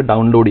ആയിട്ട് നമുക്ക്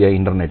ഡൗൺലോഡ് ചെയ്യാം.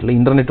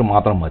 ഇന്റർനെറ്റ്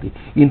മാത്രം മതി.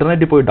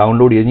 ഇന്റർനെറ്റിൽ പോയി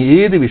ഡൗൺലോഡ് ചെയ്ത്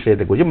ഏത്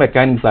വിഷയത്തെക്കുറിച്ചും,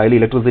 മെക്കാനിക്സ് ആയാലും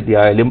ഇലക്ട്രിസിറ്റി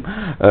ആയാലും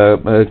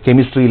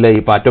കെമിസ്ട്രിയിലെ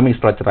ഇപ്പോൾ അറ്റോമിക്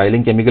സ്ട്രക്ചർ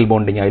ആയാലും കെമിക്കൽ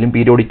ബോണ്ടിങ് ആയാലും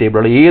പീരിയോഡിക്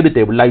ടേബിൾ, ഏത്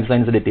ടേബിൾ, ലൈഫ്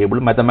സയൻസിലെ ടേബിൾ,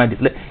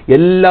 മാത്തമാറ്റിക്സിലെ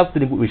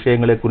എല്ലാത്തിനും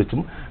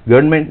വിഷയങ്ങളെക്കുറിച്ചും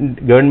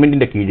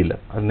ഗവൺമെന്റിന്റെ കീഴിൽ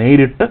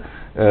നേരിട്ട്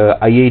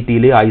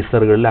IIT-യിലെ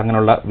IISER-കളിൽ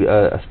അങ്ങനെയുള്ള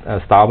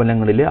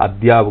സ്ഥാപനങ്ങളിലെ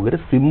അധ്യാപകർ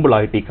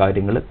സിമ്പിളായിട്ട് ഈ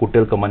കാര്യങ്ങൾ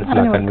കുട്ടികൾക്ക്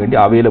മനസ്സിലാക്കാൻ വേണ്ടി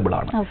അവൈലബിൾ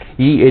ആണ്.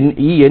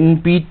 ഈ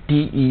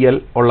NPTEL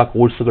ഉള്ള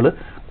കോഴ്സുകൾ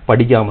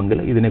പഠിക്കാമെങ്കിൽ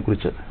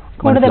ഇതിനെക്കുറിച്ച്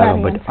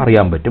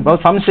അറിയാൻ പറ്റും. അപ്പോൾ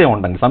സംശയം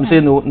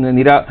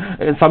ഉണ്ടെങ്കിൽ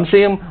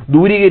സംശയം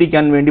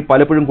ദൂരീകരിക്കാൻ വേണ്ടി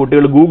പലപ്പോഴും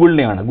കുട്ടികൾ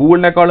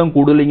ഗൂഗിളിനേക്കാളും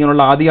കൂടുതൽ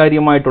ഇങ്ങനെയുള്ള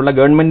ആധികാരികമായിട്ടുള്ള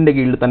ഗവൺമെന്റിന്റെ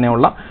കീഴിൽ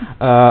തന്നെയുള്ള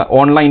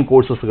ഓൺലൈൻ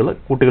കോഴ്സസുകൾ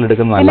കുട്ടികൾ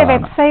എടുക്കുന്നതാണ്.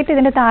 വെബ്സൈറ്റ്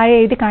ഇതിന്റെ താഴെ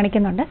എഴുതി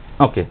കാണിക്കുന്നുണ്ട്.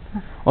 ഓക്കെ.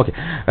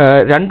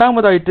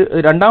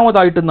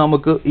 രണ്ടാമതായിട്ട്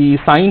നമുക്ക് ഈ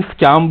സയൻസ്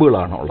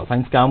ക്യാമ്പുകളാണ് ഉള്ളത്.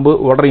 സയൻസ് ക്യാമ്പ്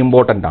വളരെ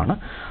ഇമ്പോർട്ടൻ്റ് ആണ്.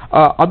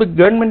 അത്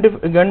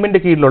ഗവൺമെന്റ്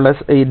കീഴിലുള്ള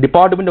ഈ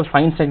ഡിപ്പാർട്ട്മെന്റ് ഓഫ്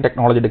സയൻസ് ആൻഡ്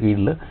ടെക്നോളജിയുടെ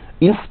കീഴിൽ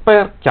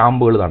ഇൻസ്പയർ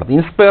ക്യാമ്പുകൾ നടത്തി.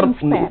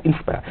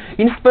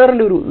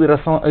 ഇൻസ്പയറിന്റെ ഒരു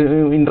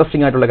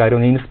ഇൻട്രസ്റ്റിംഗ് ആയിട്ടുള്ള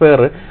കാര്യം, ഇൻസ്പയർ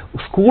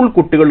സ്കൂൾ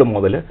കുട്ടികൾ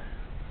മുതൽ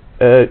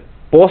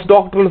പോസ്റ്റ്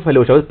ഡോക്ടറൽ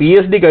ഫെലോഷിപ്പ്,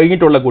 PhD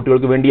കഴിഞ്ഞിട്ടുള്ള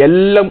കുട്ടികൾക്ക് വേണ്ടി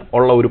എല്ലാം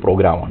ഉള്ള ഒരു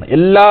പ്രോഗ്രാമാണ്.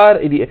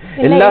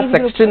 എല്ലാ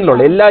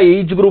സെക്ഷനിലുള്ള എല്ലാ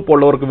ഏജ് ഗ്രൂപ്പ്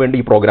ഉള്ളവർക്ക് വേണ്ടി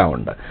ഈ പ്രോഗ്രാം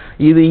ഉണ്ട്.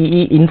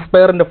 ഈ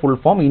ഇൻസ്പയറിന്റെ full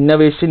form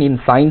innovation in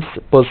science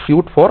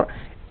pursuit four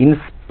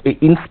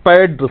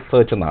inspired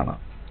research എന്നാണ്.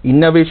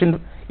 Innovation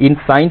in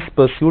science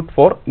pursuit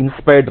four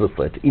inspired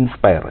research,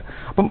 inspire.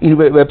 അപ്പം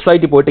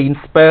വെബ്സൈറ്റിൽ പോയിട്ട്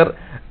inspire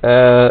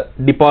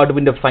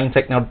department of science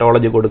and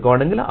technology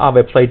കൊടുക്കുകയാണെങ്കിൽ ആ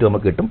വെബ്സൈറ്റ്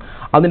നമുക്ക് കിട്ടും.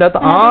 അതിൻ്റെ അകത്ത്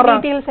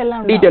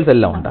ഡീറ്റെയിൽസ്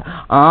എല്ലാം ഉണ്ട്.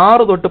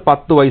 6 തൊട്ട്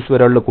 10 വയസ്സ്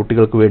വരെയുള്ള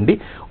കുട്ടികൾക്ക് വേണ്ടി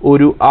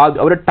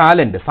അവരുടെ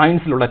ടാലന്റ്,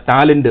 സയൻസിലുള്ള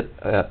ടാലന്റ്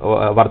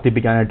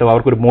വർദ്ധിപ്പിക്കാനായിട്ട്,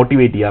 അവർക്കൊരു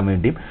മോട്ടിവേറ്റ് ചെയ്യാൻ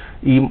വേണ്ടിയും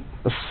ഈ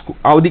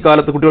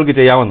അവധിക്കാലത്ത് കുട്ടികൾക്ക്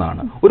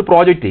ചെയ്യാവുന്നതാണ്. ഒരു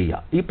പ്രോജക്റ്റ്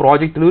ചെയ്യുക. ഈ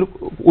പ്രോജക്റ്റിൽ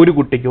ഒരു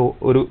കുട്ടിക്കോ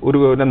ഒരു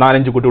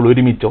 4-5 കുട്ടികൾ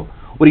ഒരുമിച്ചോ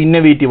ഒരു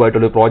ഇന്നോവേറ്റീവ്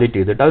ആയിട്ടുള്ള ഒരു പ്രോജക്റ്റ്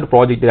ചെയ്തിട്ട് ആ ഒരു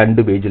പ്രോജക്റ്റ്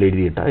 2 പേജിൽ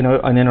എഴുതിയിട്ട്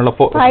അതിനുള്ള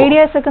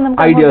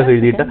ഐഡിയാസ്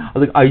എഴുതിയിട്ട്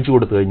അത് അയച്ചു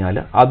കൊടുത്തു കഴിഞ്ഞാൽ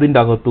അതിൻ്റെ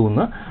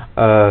അകത്തുനിന്ന്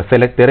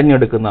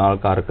തിരഞ്ഞെടുക്കുന്ന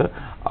ആൾക്കാർക്ക്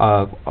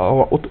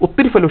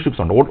ഒത്തിരി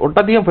ഫെലോഷിപ്സ് ഉണ്ട്,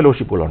 ഒട്ടധികം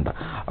ഫെലോഷിപ്പുകളുണ്ട്.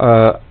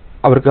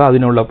 അവർക്ക്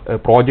അതിനുള്ള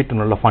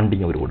പ്രോജക്റ്റിനുള്ള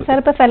ഫണ്ടിങ് അവർ കൊടുക്കും.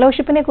 ഇപ്പോൾ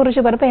ഫെലോഷിപ്പിനെ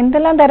കുറിച്ച് പറഞ്ഞപ്പോൾ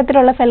എന്തെല്ലാം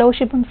തരത്തിലുള്ള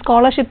ഫെലോഷിപ്പും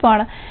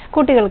സ്കോളർഷിപ്പുമാണ്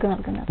കുട്ടികൾക്ക്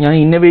നൽകുന്നത്? ഞാൻ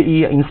ഈ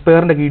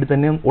ഇൻസ്പയറിന്റെ കീഴിൽ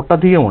തന്നെ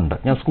ഒട്ടധികം ഉണ്ട്.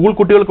 ഞാൻ സ്കൂൾ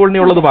കുട്ടികൾക്ക്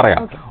വേണ്ടിയുള്ളത്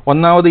പറയാം.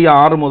 ഒന്നാമത് ഈ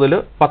 6 മുതൽ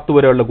 10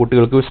 വരെയുള്ള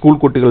കുട്ടികൾക്ക് സ്കൂൾ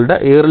കുട്ടികളുടെ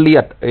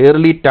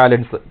ഏർലി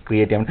ടാലൻസ്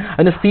ക്രിയേറ്റ് ചെയ്യാൻ,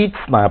 അതിന്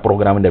സീറ്റ്സ് എന്ന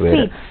പ്രോഗ്രാമിന്റെ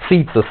പേര്.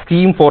 Seats,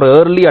 scheme for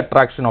early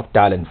attraction of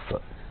talents,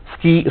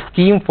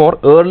 scheme for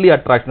early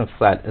attraction of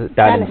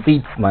talent,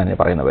 seats എന്നാണ്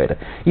പറയുന്ന പേര്.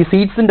 ഈ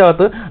സീറ്റ്സിന്റെ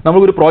അകത്ത്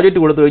നമ്മളൊരു പ്രോജക്റ്റ്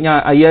കൊടുത്തു കഴിഞ്ഞാൽ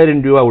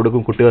 5000 രൂപ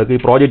കൊടുക്കും കുട്ടികൾക്ക് ഈ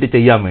പ്രോജക്റ്റ്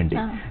ചെയ്യാൻ വേണ്ടി.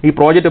 ഈ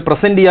പ്രോജക്റ്റ്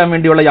പ്രസന്റ് ചെയ്യാൻ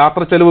വേണ്ടിയുള്ള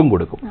യാത്ര ചെലവും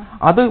കൊടുക്കും.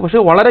 അത് പക്ഷേ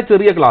വളരെ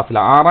ചെറിയ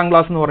ക്ലാസ്സിലാണ്. 6ാം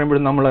ക്ലാസ് എന്ന്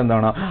പറയുമ്പോഴും നമ്മൾ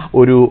എന്താണ്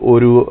ഒരു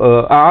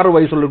 6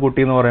 വയസ്സുള്ള കുട്ടി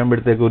എന്ന്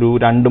പറയുമ്പോഴത്തേക്ക് ഒരു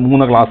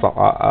 2-3 ക്ലാസ്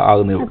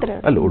ആകുന്നേ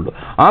ഉള്ളൂ.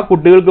 ആ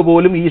കുട്ടികൾക്ക്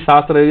പോലും ഈ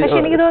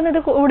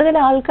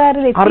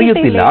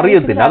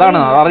അറിയത്തില്ല.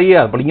 അതാണ്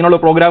അറിയാം. അപ്പോൾ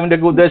ഇങ്ങനെയുള്ള പ്രോഗ്രാമിന്റെ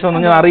ഒക്കെ ഉദ്ദേശം എന്ന്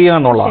പറഞ്ഞാൽ അറിയുക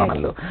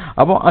എന്നുള്ളതാണല്ലോ.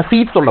 അപ്പോൾ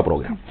സീറ്റ്സ് ഉള്ള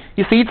പ്രോഗ്രാം,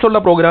 ഈ സീറ്റ്സ് ഉള്ള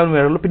പ്രോഗ്രാം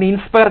വേറെ. പിന്നെ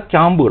ഇൻസ്പയർ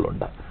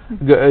ക്യാമ്പുകളുണ്ട്.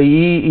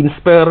 ഈ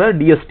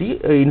DST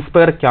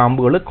ഇൻസ്പയർ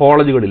ക്യാമ്പുകൾ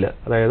കോളേജുകളിൽ,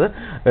 അതായത്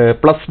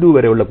 +2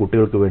 വരെയുള്ള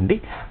കുട്ടികൾക്ക് വേണ്ടി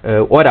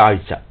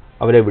ഒരാഴ്ച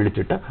അവരെ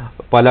വിളിച്ചിട്ട്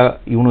പല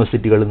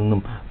യൂണിവേഴ്സിറ്റികളിൽ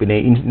നിന്നും പിന്നെ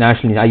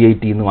നാഷണൽ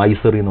IIT-യിൽ നിന്നും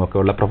IISER-ൽ നിന്നും ഒക്കെ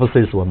ഉള്ള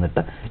പ്രൊഫസേഴ്സ്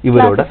വന്നിട്ട്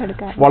ഇവരോട്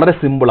വളരെ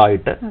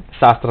സിമ്പിളായിട്ട്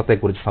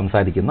ശാസ്ത്രത്തെക്കുറിച്ച്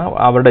സംസാരിക്കുന്ന,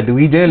 അവരുടെ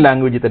റീജിയണൽ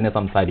ലാംഗ്വേജിൽ തന്നെ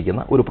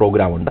സംസാരിക്കുന്ന ഒരു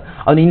പ്രോഗ്രാമുണ്ട്.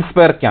 അതിന്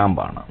ഇൻസ്പയർ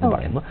ക്യാമ്പാണ് എന്ന്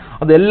പറയുന്നത്.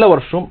 അത് എല്ലാ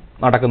വർഷവും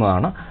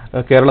നടക്കുന്നതാണ്.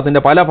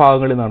 കേരളത്തിന്റെ പല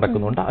ഭാഗങ്ങളിൽ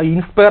നടക്കുന്നുണ്ട്. ആ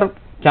ഇൻസ്പയർ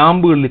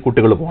ക്യാമ്പുകളിൽ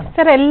കുട്ടികൾ പോകണം.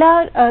 സർ, എല്ലാ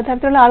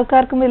തരത്തിലുള്ള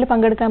ആൾക്കാർക്കും ഇതിൽ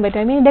പങ്കെടുക്കാൻ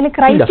പറ്റും? ഇതിന്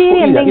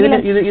ക്രൈറ്റീരിയ എന്തെങ്കിലും?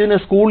 ഇതിന്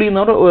സ്കൂളിൽ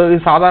നിന്ന്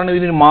സാധാരണ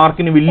ഇതിന്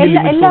മാർക്കിന് വലിയ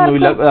ലിമിറ്റ്സ്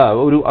ഒന്നുമില്ല.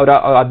 ഒരു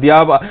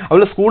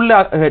അവരുടെ സ്കൂളിലെ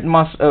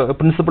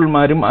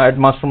പ്രിൻസിപ്പൽമാരും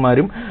ഹെഡ്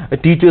മാസ്റ്റർമാരും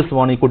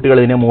ടീച്ചേഴ്സുമാണ് ഈ കുട്ടികളെ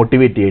ഇതിനെ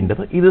മോട്ടിവേറ്റ്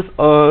ചെയ്യേണ്ടത്. ഇത്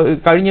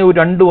കഴിഞ്ഞ ഒരു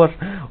 2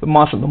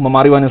 മാസം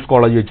മാറിവാനസ്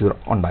കോളേജ് വെച്ച്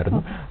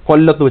ഉണ്ടായിരുന്നു.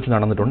 കൊല്ലത്ത് വെച്ച്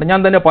നടന്നിട്ടുണ്ട്. ഞാൻ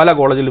തന്നെ പല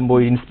കോളേജിലും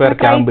പോയി ഇൻസ്പയർ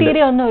ക്യാമ്പിൽ.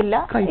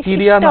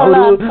 ക്രൈറ്റീരിയ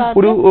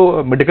ഒരു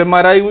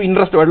മെഡിക്കൽമാരായി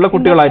ഇൻട്രസ്റ്റ് ഉള്ള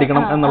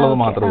കുട്ടികളായിരിക്കണം എന്നുള്ളത്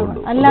മാത്രമേ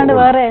ഉള്ളൂ.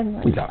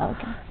 ഇല്ല.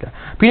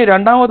 പിന്നെ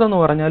രണ്ടാമതെന്ന്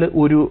പറഞ്ഞാൽ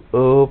ഒരു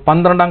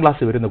 12ാം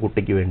ക്ലാസ് വരുന്ന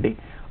കുട്ടിക്ക് വേണ്ടി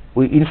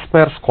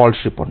ഇൻസ്പയർ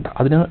സ്കോളർഷിപ്പ് ഉണ്ട്.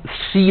 അതിന്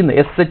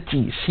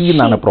SHE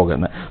എന്നാണ്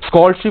programme,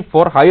 scholarship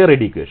four higher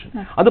education.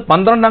 അത്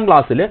 12ാം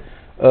ക്ലാസ്സിൽ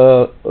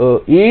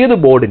ഏത്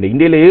ബോർഡിൻ്റെ,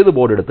 ഇന്ത്യയിലെ ഏത്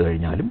ബോർഡ് എടുത്തു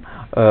കഴിഞ്ഞാലും,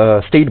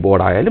 സ്റ്റേറ്റ്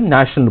ബോർഡായാലും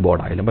നാഷണൽ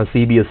ബോർഡായാലും, ഇപ്പോൾ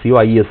CBSEയോ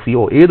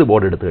ISEയോ ഏത്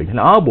ബോർഡ് എടുത്തു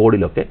കഴിഞ്ഞാലും ആ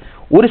ബോർഡിലൊക്കെ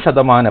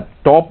 1%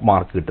 ടോപ്പ്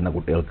മാർക്ക് കിട്ടുന്ന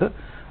കുട്ടികൾക്ക്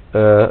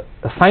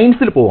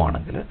സയൻസിൽ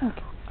പോവുകയാണെങ്കിൽ,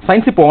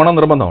 സയൻസിൽ പോകണം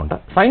നിർബന്ധമുണ്ട്,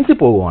 സയൻസിൽ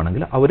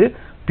പോവുകയാണെങ്കിൽ അവർ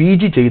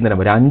PG ചെയ്യുന്നതിന്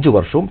വരെ 5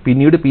 വർഷവും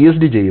പിന്നീട്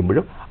PhD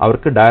ചെയ്യുമ്പോഴും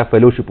അവർക്ക്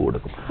ഫെലോഷിപ്പ്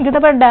കൊടുക്കും.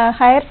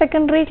 ഹയർ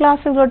സെക്കൻഡറി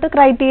ക്ലാസ്സിലോട്ട്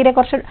ക്രൈറ്റീരിയ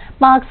കുറച്ച്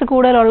മാർക്സ്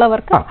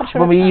കൂടുതലുള്ളവർക്ക്.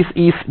 അപ്പം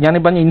ഈ ഞാൻ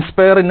പറഞ്ഞ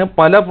ഇൻസ്പയറിന്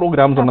പല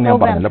പ്രോഗ്രാംസ് ഉണ്ടെന്ന് ഞാൻ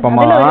പറഞ്ഞില്ല. അപ്പം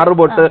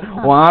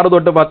 6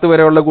 തൊട്ട് 10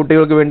 വരെയുള്ള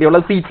കുട്ടികൾക്ക് വേണ്ടിയുള്ള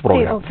സീറ്റ്സ്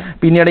പ്രോഗ്രാം,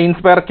 പിന്നീട്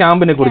ഇൻസ്പയർ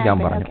ക്യാമ്പിനെ കുറിച്ച് ഞാൻ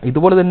പറഞ്ഞു.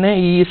 ഇതുപോലെ തന്നെ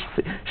ഈ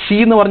ഷീ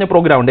എന്ന് പറഞ്ഞ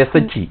പ്രോഗ്രാം ഉണ്ട്,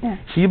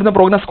 SHE എന്ന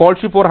programme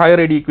scholarship four higher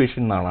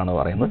education എന്നാണ്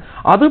പറയുന്നത്.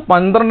 അത്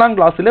 12ാം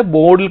ക്ലാസ്സിലെ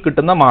ബോർഡിൽ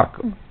കിട്ടുന്ന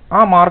മാർക്ക്,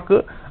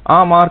 ആ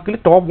മാർക്കിൽ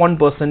ടോപ്പ്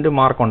 1%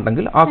 മാർക്ക്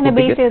ഉണ്ടെങ്കിൽ ആ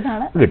കുട്ടിക്ക്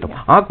കിട്ടും.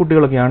 ആ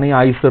കുട്ടികളൊക്കെയാണ് ഈ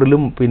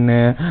IISER-ലും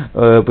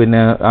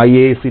പിന്നെ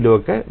IISc-ലും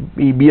ഒക്കെ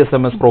ഈ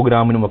BSMS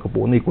പ്രോഗ്രാമിനും ഒക്കെ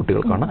പോകുന്ന ഈ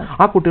കുട്ടികൾക്കാണ്.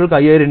 ആ കുട്ടികൾക്ക്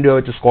 5000 രൂപ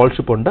വെച്ച്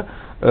സ്കോളർഷിപ്പ് ഉണ്ട്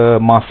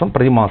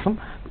പ്രതിമാസം.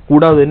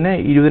 കൂടാതെ തന്നെ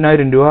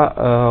 20,000 രൂപ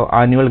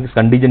ആനുവൽ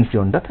കണ്ടിജൻസി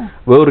ഉണ്ട്.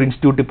 വേറൊരു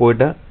ഇൻസ്റ്റിറ്റ്യൂട്ടിൽ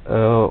പോയിട്ട്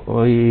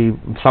ഈ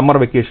സമ്മർ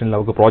വെക്കേഷനിൽ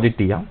അവർക്ക്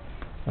പ്രോജക്റ്റ് ചെയ്യാം.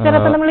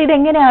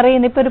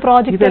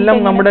 ഇതെല്ലാം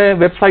നമ്മുടെ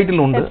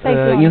വെബ്സൈറ്റിലുണ്ട്.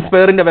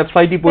 ഇൻസ്പയറിന്റെ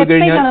വെബ്സൈറ്റിൽ പോയി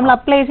കഴിഞ്ഞാൽ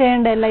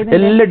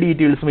എല്ലാ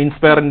ഡീറ്റെയിൽസും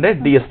ഇൻസ്പയറിന്റെ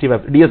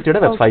DSTയുടെ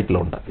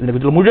വെബ്സൈറ്റിലുണ്ട്.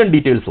 ഇതിനെക്കുറിച്ചുള്ള മുഴുവൻ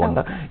ഡീറ്റെയിൽസും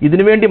ഉണ്ട്.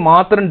 ഇതിനുവേണ്ടി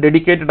മാത്രം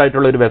ഡെഡിക്കേറ്റഡ്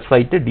ആയിട്ടുള്ള ഒരു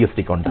വെബ്സൈറ്റ്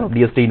DSTക്ക് ഉണ്ട്,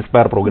 DST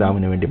ഇൻസ്പയർ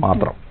പ്രോഗ്രാമിന് വേണ്ടി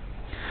മാത്രം.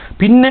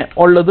 പിന്നെ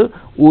ഉള്ളത്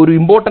ഒരു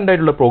ഇമ്പോർട്ടൻ്റ്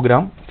ആയിട്ടുള്ള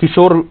പ്രോഗ്രാം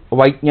കിഷോർ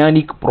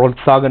വൈജ്ഞാനിക്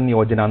പ്രോത്സാഹൻ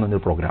യോജന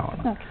എന്നൊരു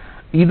പ്രോഗ്രാമാണ്.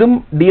 ഇതും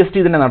DST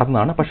തന്നെ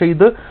നടത്തുന്നതാണ്. പക്ഷേ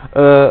ഇത്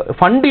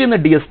ഫണ്ട്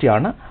ചെയ്യുന്ന DST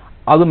ആണ്,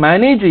 അത്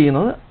മാനേജ്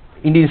ചെയ്യുന്നത്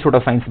ഇന്ത്യൻ ഇൻസ്റ്റിറ്റ്യൂട്ട്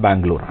ഓഫ് സയൻസ്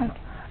ബാംഗ്ലൂരാണ്.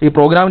 ഈ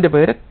പ്രോഗ്രാമിന്റെ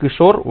പേര്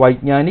കിഷോർ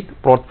വൈജ്ഞാനിക്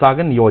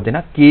പ്രോത്സാഹൻ യോജന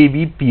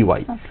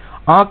KVPY.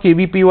 ആ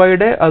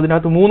KVPYയുടെ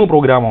അതിനകത്ത് 3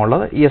 പ്രോഗ്രാമാണ്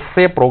ഉള്ളത്.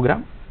 SA programme,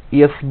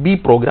 SB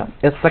programme,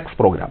 SX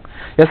programme.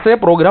 SA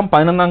programme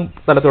 11ാം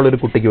തലത്തിലുള്ള ഒരു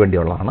കുട്ടിക്ക്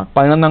വേണ്ടിയുള്ളതാണ്.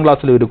 11ാം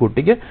ക്ലാസ്സിലെ ഒരു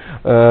കുട്ടിക്ക്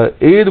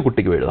ഏത്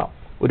കുട്ടിക്കും എഴുതാം,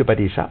 ഒരു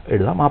പരീക്ഷ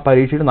എഴുതാം. ആ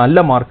പരീക്ഷയിൽ നല്ല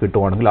മാർക്ക്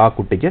കിട്ടുവാണെങ്കിൽ ആ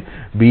കുട്ടിക്ക്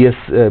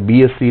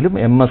BSc-ലും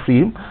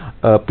MSc-യും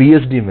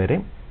PhD-യും വരെ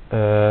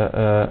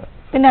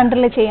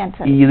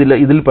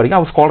ഇതിൽ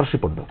പഠിക്കാം.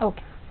 സ്കോളർഷിപ്പ്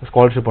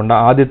ഉണ്ട്.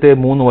 ആദ്യത്തെ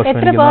 3 വർഷം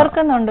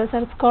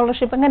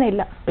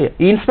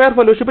ഇൻസ്പയർ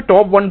ഫെലോഷിപ്പ്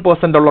ടോപ്പ്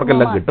 1%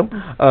 ഉള്ളവർക്കെല്ലാം കിട്ടും.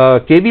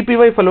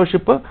 KVPY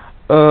ഫെലോഷിപ്പ്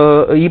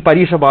ഈ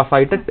പരീക്ഷ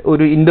പാസ്സായിട്ട്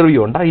ഒരു ഇന്റർവ്യൂ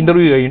ഉണ്ട്, ആ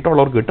ഇന്റർവ്യൂ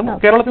കഴിഞ്ഞിട്ടുള്ളവർക്ക് കിട്ടും.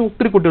 കേരളത്തിൽ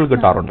ഒത്തിരി കുട്ടികൾ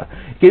കിട്ടാറുണ്ട്.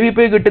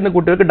 KVPY കിട്ടുന്ന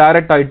കുട്ടികൾക്ക്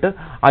ഡയറക്റ്റ് ആയിട്ട്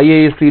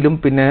IISc-ലും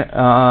പിന്നെ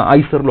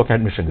IISER-ലും ഒക്കെ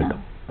അഡ്മിഷൻ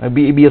കിട്ടും,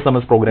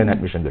 BSMS പ്രോഗ്രാമിന്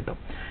അഡ്മിഷൻ കിട്ടും.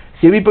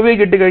 KVPY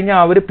കിട്ടിക്കഴിഞ്ഞാൽ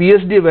അവർ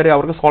PhD വരെ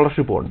അവർക്ക്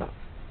സ്കോളർഷിപ്പ് ഉണ്ട്.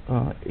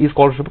 ഈ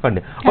സ്കോളർഷിപ്പ് കണ്ട്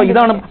അപ്പോൾ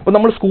ഇതാണ് ഇപ്പോൾ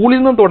നമ്മൾ സ്കൂളിൽ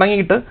നിന്ന്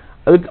തുടങ്ങിയിട്ട്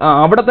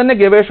അവിടെ തന്നെ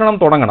ഗവേഷണം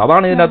തുടങ്ങണം.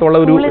 അതാണ് ഇതിനകത്തുള്ള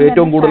ഒരു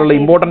ഏറ്റവും കൂടുതലുള്ള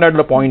ഇമ്പോർട്ടൻ്റ്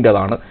ആയിട്ടുള്ള പോയിന്റ്.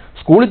 അതാണ്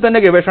സ്കൂളിൽ തന്നെ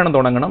ഗവേഷണം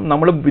തുടങ്ങണം.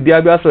 നമ്മൾ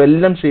വിദ്യാഭ്യാസം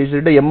എല്ലാം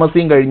ശേഷിച്ചിട്ട്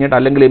MSc-യും കഴിഞ്ഞിട്ട്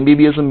അല്ലെങ്കിൽ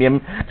MBBS-ഉം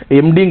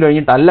MD-യും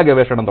കഴിഞ്ഞിട്ടല്ല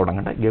ഗവേഷണം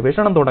തുടങ്ങേണ്ടത്.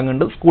 ഗവേഷണം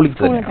തുടങ്ങേണ്ടത് സ്കൂളിൽ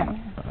തന്നെയാണ്.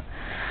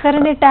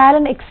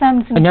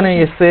 ഞാൻ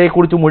SA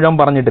കുറിച്ച് മുഴുവൻ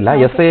പറഞ്ഞിട്ടില്ല.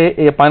 SA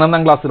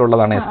 11ാം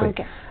ക്ലാസ്സിലുള്ളതാണ്. SA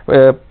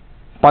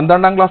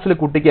 12ാം ക്ലാസ്സിലെ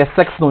കുട്ടിക്ക്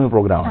SX എന്നൊരു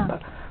പ്രോഗ്രാം ഉണ്ട്.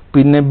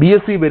 പിന്നെ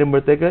BSc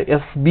വരുമ്പോഴത്തേക്ക്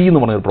SB എന്ന്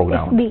പറഞ്ഞൊരു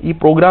പ്രോഗ്രാം. ഈ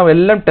പ്രോഗ്രാം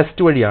എല്ലാം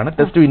ടെസ്റ്റ് വഴിയാണ്,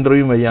 ടെസ്റ്റ്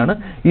ഇന്റർവ്യൂ വഴിയാണ്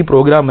ഈ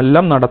പ്രോഗ്രാം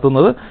എല്ലാം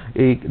നടത്തുന്നത്.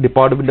 ഈ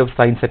ഡിപ്പാർട്ട്മെന്റ് ഓഫ്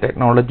സയൻസ് ആൻഡ്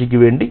ടെക്നോളജിക്ക്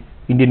വേണ്ടി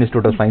ഇന്ത്യൻ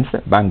ഇൻസ്റ്റിറ്റ്യൂട്ട് ഓഫ്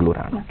സയൻസ്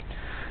ബാംഗ്ലൂരാണ്.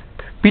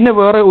 പിന്നെ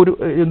വേറെ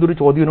എന്തൊരു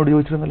ചോദ്യം എന്നോട്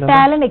ചോദിച്ചിരുന്നല്ലോ,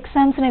 ടാലന്റ്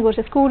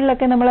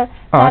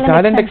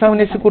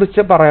എക്സാമിനേഷനെ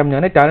കുറിച്ച് പറയാം.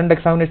 ഞാൻ ടാലന്റ്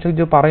എക്സാമിനേഷനെ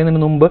കുറിച്ച്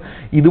പറയുന്നതിന് മുമ്പ്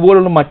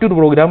ഇതുപോലുള്ള മറ്റൊരു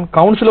programme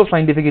council of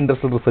scientific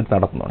industrial research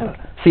നടത്തുന്നുണ്ട്,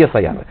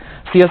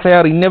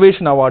 CSIR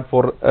innovation award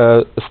for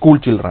school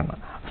children.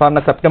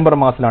 സാറിന് സെപ്റ്റംബർ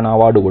മാസത്തിലാണ്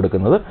അവാർഡ്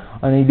കൊടുക്കുന്നത്.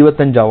 അതിന്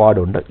 25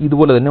 അവാർഡുണ്ട്.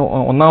 ഇതുപോലെ തന്നെ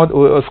ഒന്നാമത്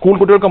സ്കൂൾ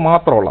കുട്ടികൾക്ക്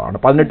മാത്രമുള്ളതാണ്,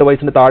 18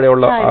 വയസ്സിന്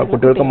താഴെയുള്ള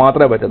കുട്ടികൾക്ക്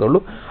മാത്രമേ പറ്റത്തുള്ളൂ.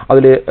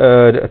 അതിൽ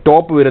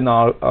ടോപ്പ് വരുന്ന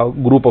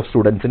ഗ്രൂപ്പ് ഓഫ്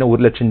സ്റ്റുഡൻസിന്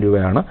 1 ലക്ഷം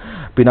രൂപയാണ്.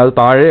 പിന്നെ അത്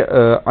താഴെ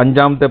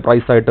 5ാമത്തെ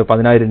പ്രൈസായിട്ട്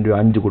 10,000 രൂപ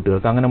 5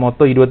 കുട്ടികൾക്ക്. അങ്ങനെ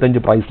മൊത്തം 25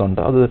 പ്രൈസ്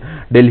ഉണ്ട്. അത്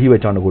ഡൽഹി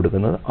വെച്ചാണ്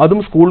കൊടുക്കുന്നത്.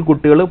 അതും സ്കൂൾ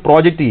കുട്ടികൾ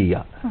പ്രോജക്റ്റ് ചെയ്യുക.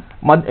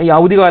 ഈ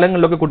അവധി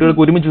കാലങ്ങളിലൊക്കെ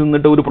കുട്ടികൾക്ക് ഒരുമിച്ച്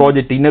നിന്നിട്ട് ഒരു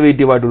പ്രോജക്റ്റ്,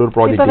 ഇന്നോവേറ്റീവ് ആയിട്ടുള്ള ഒരു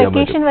പ്രോജക്റ്റ് ചെയ്യാൻ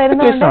പറ്റും.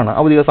 വെക്കേഷനാണ്,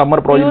 അവധി സമ്മർ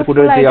പ്രോജക്റ്റ്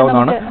കുട്ടികൾ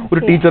ചെയ്യാവുന്നതാണ്.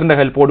 ഒരു ടീച്ചറിന്റെ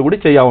ഹെൽപ്പോട് കൂടി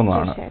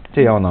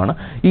ചെയ്യാവുന്നതാണ്.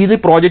 ഇത്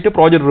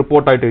പ്രോജക്റ്റ്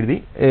റിപ്പോർട്ടായിട്ട് എഴുതി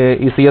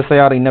ഈ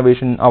CSIR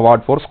innovation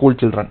award for school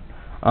children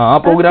ആ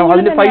പ്രോഗ്രാം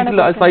അതിന്റെ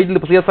സൈറ്റിൽ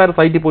CSIR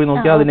സൈറ്റിൽ പോയി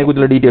നോക്കിയാൽ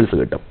അതിനെക്കുറിച്ചുള്ള ഡീറ്റെയിൽസ്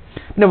കിട്ടും.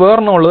 പിന്നെ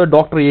വേറൊന്നുള്ളത്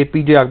doctor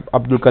APJ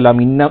Abdul Kalam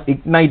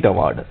ignite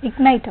award.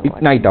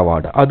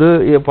 അത്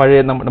പഴയ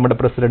നമ്മുടെ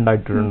പ്രസിഡന്റ്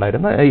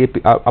ആയിട്ടുണ്ടായിരുന്ന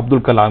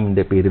അബ്ദുൽ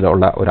കലാമിന്റെ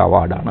പേരിലുള്ള ഒരു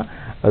അവാർഡാണ്.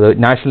 അത്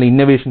നാഷണൽ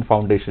ഇന്നോവേഷൻ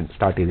ഫൗണ്ടേഷൻ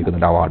സ്റ്റാർട്ട് ചെയ്തിരിക്കുന്ന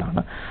ഒരു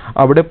അവാർഡാണ്.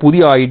 അവിടെ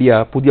പുതിയ ഐഡിയ,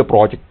 പുതിയ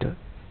പ്രോജക്റ്റ്,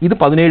 ഇത്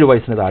 17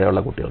 വയസ്സിന്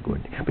താഴെയുള്ള കുട്ടികൾക്ക്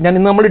വേണ്ടി. അപ്പം ഞാൻ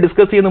ഇന്ന് നമ്മൾ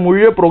ഡിസ്കസ് ചെയ്യുന്ന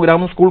മുഴുവൻ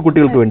പ്രോഗ്രാമും സ്കൂൾ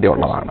കുട്ടികൾക്ക്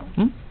വേണ്ടിയുള്ളതാണ്.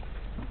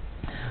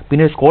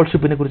 പിന്നെ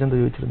സ്കോളർഷിപ്പിനെ കുറിച്ച് എന്താ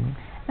ചോദിച്ചിരുന്നു?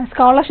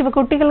 സ്കോളർഷിപ്പ്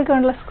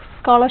കുട്ടികൾക്കുള്ള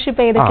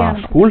സ്കോളർഷിപ്പ് ഏതൊക്കെയാണ്?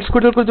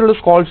 കുട്ടികൾക്കുള്ള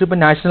സ്കോളർഷിപ്പ്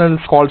നാഷണൽ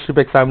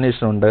സ്കോളർഷിപ്പ്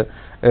എക്സാമിനേഷൻ ഉണ്ട്,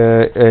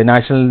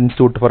 national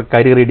institute four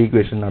career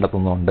education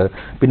നടത്തുന്നുണ്ട്,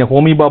 പിന്നെ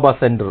ഹോമി ബാബ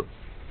സെന്റർ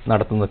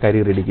നടത്തുന്ന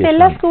കരിയർ എഡ്യൂക്കേഷൻ.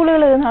 എല്ലാ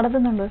സ്കൂളുകളും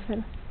നടത്തുന്നുണ്ടോ സർ?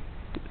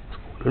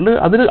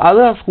 അത്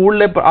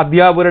സ്കൂളിലെ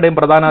അധ്യാപകരുടെയും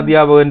പ്രധാന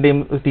അധ്യാപകന്റെയും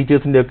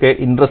ടീച്ചേഴ്സിന്റെയും ഒക്കെ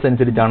ഇൻട്രസ്റ്റ്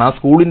അനുസരിച്ചാണ്, ആ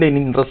സ്കൂളിന്റെ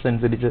ഇൻട്രസ്റ്റ്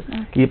അനുസരിച്ച്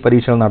ഈ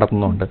പരീക്ഷകൾ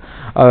നടത്തുന്നുണ്ട്.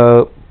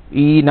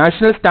 ഈ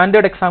നാഷണൽ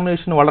സ്റ്റാൻഡേർഡ്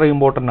എക്സാമിനേഷൻ വളരെ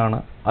ഇമ്പോർട്ടൻ്റ് ആണ്.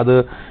 അത്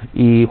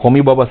ഈ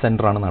ഹോമി ബാബ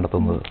സെന്റർ ആണ്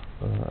നടത്തുന്നത്.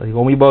 ഈ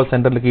ഹോമി ബാബ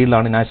സെന്ററിന്റെ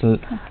കീഴിലാണ് നാഷണൽ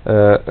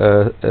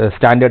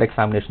സ്റ്റാൻഡേർഡ്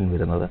എക്സാമിനേഷൻ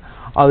വരുന്നത്.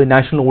 അത്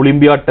നാഷണൽ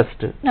ഒളിമ്പിയാഡ്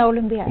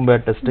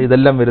ടെസ്റ്റ്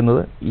ഇതെല്ലാം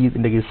വരുന്നത്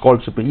ഇതിന്റെ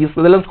സ്കോളർഷിപ്പ്,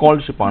 ഇതെല്ലാം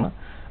സ്കോളർഷിപ്പാണ്.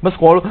 അപ്പം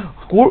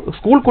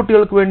സ്കൂൾ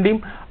കുട്ടികൾക്ക് വേണ്ടിയും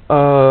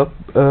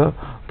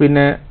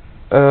പിന്നെ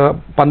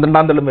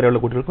 12ാം തലം വരെയുള്ള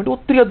കുട്ടികൾക്ക് വേണ്ടി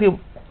ഒട്ടധികം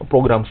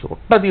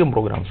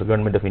programmes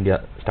government of India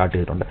start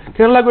ചെയ്തിട്ടുണ്ട്.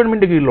 കേരള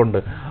ഗവൺമെന്റ് കീഴിലുണ്ട്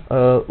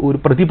ഒരു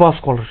പ്രതിഭാ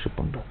സ്കോളർഷിപ്പ്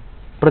ഉണ്ട്.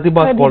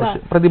 പ്രതിഭാ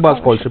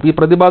സ്കോളർഷിപ്പ് ഈ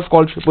പ്രതിഭാ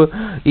സ്കോളർഷിപ്പ്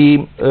ഈ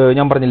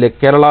ഞാൻ പറഞ്ഞില്ലേ,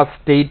 Kerala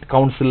state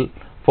council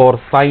for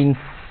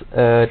science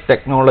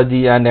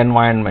technology and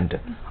environment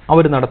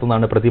അവർ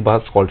നടത്തുന്നതാണ് പ്രതിഭാ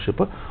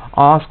സ്കോളർഷിപ്പ്.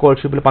 ആ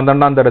സ്കോളർഷിപ്പിൽ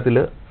 12ാം തരത്തിൽ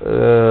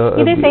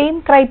ഓൾമോസ്റ്റ് സെയിം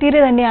ക്രൈറ്റീരിയ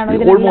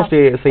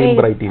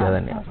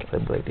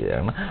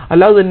തന്നെയാണ്.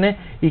 അല്ലാതെ തന്നെ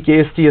ഈ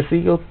KSTSC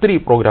ഒത്തിരി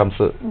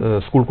പ്രോഗ്രാംസ്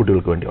സ്കൂൾ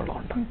കുട്ടികൾക്ക്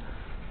വേണ്ടിയുള്ളതുണ്ട്.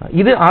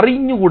 ഇത്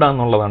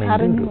അറിഞ്ഞുകൂടാന്നുള്ളതാണ്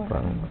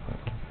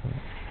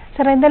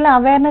എന്തെല്ലാം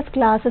അവയർനെസ്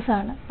ക്ലാസ്സസ്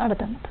ആണ്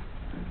നടത്തുന്നത്?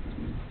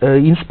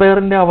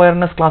 ഇൻസ്പയറിന്റെ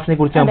അവയർനെസ് ക്ലാസ്സിനെ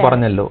കുറിച്ച് ഞാൻ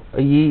പറഞ്ഞല്ലോ.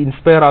 ഈ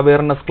ഇൻസ്പയർ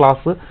അവയർനെസ്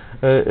ക്ലാസ്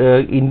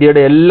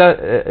ഇന്ത്യയുടെ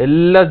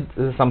എല്ലാ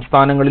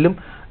സംസ്ഥാനങ്ങളിലും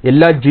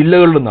എല്ലാ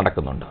ജില്ലകളിലും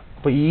നടക്കുന്നുണ്ട്.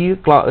 അപ്പോൾ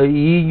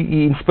ഈ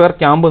ഇൻസ്പയർ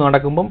ക്യാമ്പ്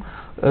നടക്കുമ്പം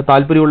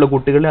താല്പര്യമുള്ള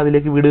കുട്ടികളെ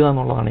അതിലേക്ക് വിടുക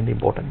എന്നുള്ളതാണ് ഇതിന്റെ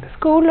ഇമ്പോർട്ടന്റ്.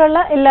 സ്കൂളിലുള്ള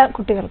എല്ലാ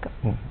കുട്ടികൾക്കും.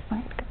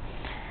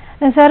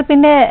 സാർ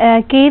പിന്നെ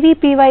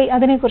KVPY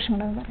അതിനെ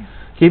കുറിച്ചുണ്ടോ?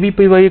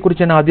 KVPY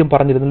കുറിച്ച് ഞാൻ ആദ്യം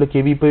പറഞ്ഞിരുന്നല്ലോ.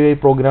 KVPY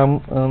പ്രോഗ്രാം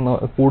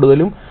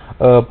കൂടുതലും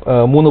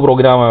 3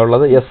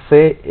 പ്രോഗ്രാമുള്ളത്: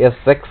 SA,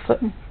 SX,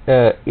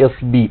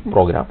 SB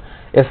programme.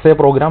 SA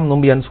programme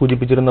മുമ്പ് ഞാൻ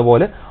സൂചിപ്പിച്ചിരുന്ന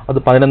പോലെ അത്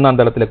 11ാം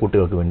തലത്തിലെ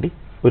കുട്ടികൾക്ക് വേണ്ടി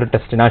ഒരു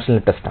ടെസ്റ്റ്,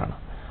 നാഷണൽ ടെസ്റ്റാണ്.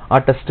 ആ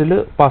ടെസ്റ്റിൽ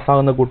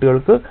പാസ്സാകുന്ന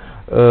കുട്ടികൾക്ക്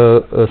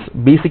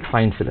ബേസിക്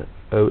സയൻസിൽ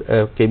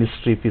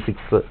chemistry,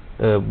 physics,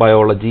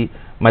 biology,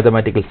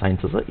 mathematical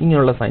sciences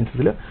ഇങ്ങനെയുള്ള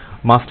സയൻസസിൽ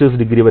മാസ്റ്റേഴ്സ്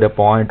ഡിഗ്രി വരെ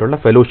പോയിട്ടുള്ള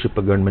ഫെലോഷിപ്പ്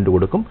ഗവൺമെൻറ്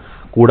കൊടുക്കും.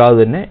 കൂടാതെ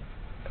തന്നെ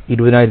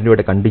 20,000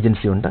 രൂപയുടെ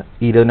കണ്ടിജൻസി ഉണ്ട്.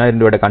 ഈ 20,000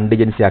 രൂപയുടെ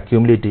കണ്ടിജൻസി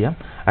അക്യൂമുലേറ്റ്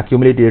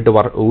ചെയ്തിട്ട്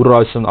ഒരു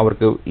പ്രാവശ്യം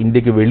അവർക്ക്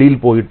ഇന്ത്യക്ക് വെളിയിൽ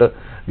പോയിട്ട്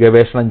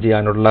ഗവേഷണം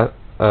ചെയ്യാനുള്ള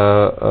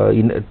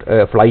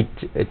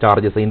flight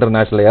charges,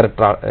 international air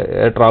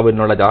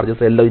ട്രാവലിനുള്ള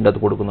charges എല്ലാം ഇതിൻ്റെ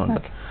അകത്ത്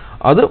കൊടുക്കുന്നുണ്ട്.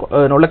 അത്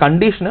ഉള്ള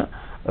കണ്ടീഷന്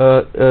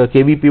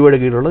KVPYയുടെ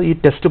കീഴിലുള്ള ഈ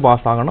ടെസ്റ്റ്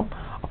പാസ്സാകണം.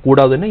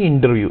 കൂടാതെ തന്നെ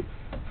ഇന്റർവ്യൂ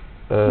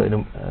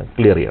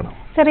ക്ലിയർ ചെയ്യണം.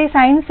 സർ, ഈ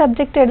സയൻസ്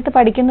സബ്ജക്ട് എടുത്ത്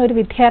പഠിക്കുന്ന ഒരു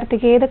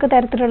വിദ്യാർത്ഥിക്ക് ഏതൊക്കെ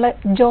തരത്തിലുള്ള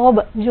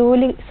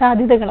ജോലി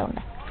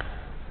സാധ്യതകളുണ്ട്?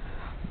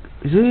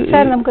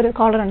 സർ, നമുക്കൊരു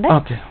കോളർ ഉണ്ട്.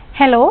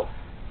 ഹലോ.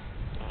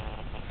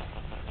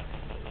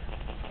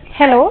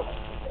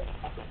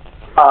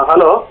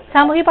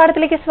 സാമൂഹ്യ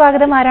പാഠത്തിലേക്ക്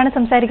സ്വാഗതം. ആരാണ്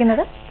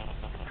സംസാരിക്കുന്നത്?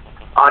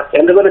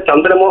 എന്റെ പേര്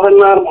ചന്ദ്രമോഹൻ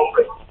നായർ,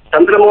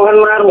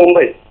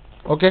 മുംബൈ.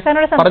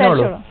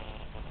 പറഞ്ഞോളൂ.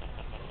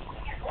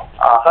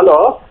 ഹലോ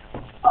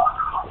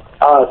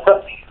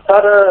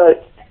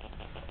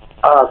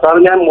സാർ,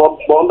 ഞാൻ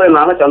ബോംബെ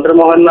നിന്നാണ്.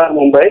 ചന്ദ്രമോഹൻ നായർ,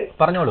 മുംബൈ.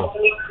 പറഞ്ഞോളൂ.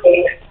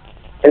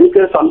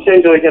 എനിക്ക് സംശയം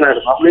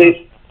ചോദിക്കാനായിരുന്നു. നമ്മൾ ഈ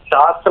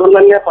ശാസ്ത്രം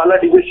തന്നെ പല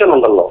ഡിവിഷൻ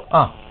ഉണ്ടല്ലോ.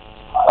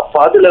 അപ്പൊ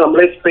അതില് നമ്മൾ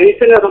ഈ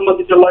സ്പേസിനെ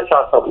സംബന്ധിച്ചുള്ള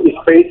ശാസ്ത്രം, ഈ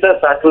സ്പേസ്,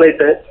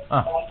 സാറ്റലൈറ്റ്,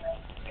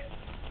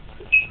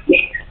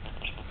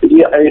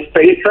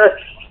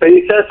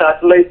 സ്പേസ്,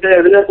 സാറ്റലൈറ്റ്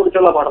ഇതിനെ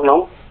കുറിച്ചുള്ള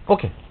പഠനം,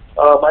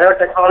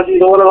 ബയോടെക്നോളജി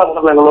ഇതുപോലുള്ള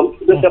പഠനങ്ങളും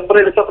ഇത്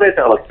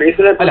സെപ്പറേറ്റ് ആണ്.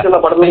 സ്പേസിനെ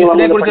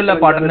കുറിച്ചുള്ള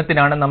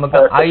പഠനത്തിനാണ് നമുക്ക്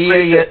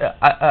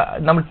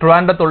നമ്മൾ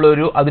ട്രിവാൻഡ്രത്തുള്ള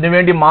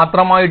അതിനുവേണ്ടി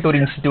മാത്രമായിട്ടൊരു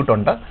ഇൻസ്റ്റിറ്റ്യൂട്ട്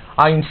ഉണ്ട്.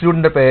 ആ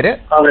ഇൻസ്റ്റിറ്റ്യൂട്ടിന്റെ പേര്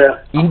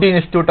Indian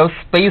institute of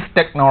space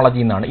technology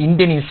എന്നാണ്.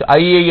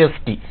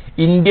 IIST,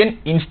 Indian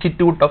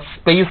institute of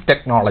space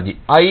technology,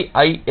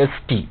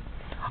 IIST.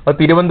 അത്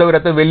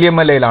തിരുവനന്തപുരത്ത്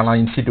വെല്ലിയമലയിലാണ് ആ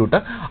ഇൻസ്റ്റിറ്റ്യൂട്ട്.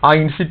 ആ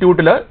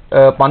ഇൻസ്റ്റിറ്റ്യൂട്ടിൽ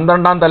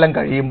 12ാം തലം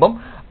കഴിയുമ്പം,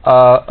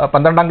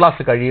 12ാം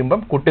ക്ലാസ് കഴിയുമ്പം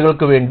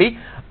കുട്ടികൾക്ക് വേണ്ടി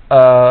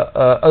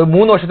അത്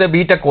 3 വർഷത്തെ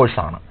ബിടെക്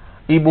കോഴ്സാണ്.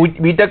 ഈ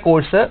ബിടെക്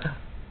കോഴ്സ്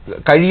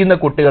കഴിയുന്ന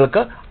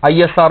കുട്ടികൾക്ക്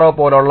ISRO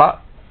പോലുള്ള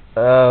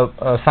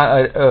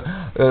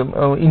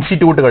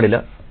ഇൻസ്റ്റിറ്റ്യൂട്ടുകളിൽ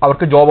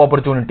അവർക്ക് ജോബ്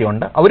ഓപ്പർച്യൂണിറ്റി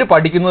ഉണ്ട്. അവർ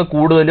പഠിക്കുന്നത്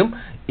കൂടുതലും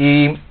ഈ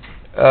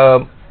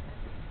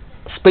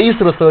സ്പേസ്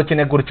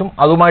റിസർച്ചിനെ കുറിച്ചും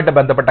അതുമായിട്ട്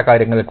ബന്ധപ്പെട്ട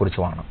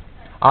കാര്യങ്ങളെക്കുറിച്ചുമാണ്.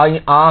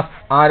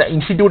 ആ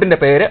ഇൻസ്റ്റിറ്റ്യൂട്ടിന്റെ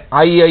പേര്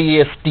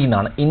IIST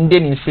എന്നാണ്,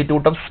 Indian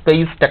institute of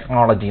space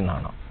technology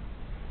എന്നാണ്.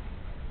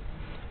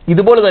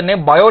 ഇതുപോലെ തന്നെ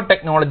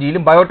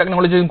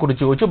ബയോടെക്നോളജിയും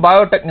കുറിച്ച് ചോദിച്ചു.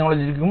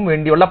 ബയോടെക്നോളജിക്കും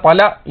വേണ്ടിയുള്ള പല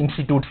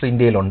ഇൻസ്റ്റിറ്റ്യൂട്ട്സ്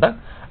ഇന്ത്യയിലുണ്ട്.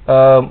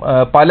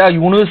 പല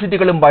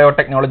യൂണിവേഴ്സിറ്റികളും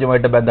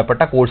ബയോടെക്നോളജിയുമായിട്ട്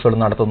ബന്ധപ്പെട്ട കോഴ്സുകൾ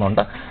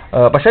നടത്തുന്നുണ്ട്.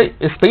 പക്ഷേ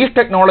സ്പേസ്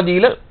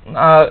ടെക്നോളജിയിൽ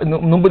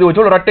മുമ്പ്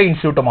ചോദിച്ചാൽ ഒരൊറ്റ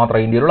ഇൻസ്റ്റിറ്റ്യൂട്ട്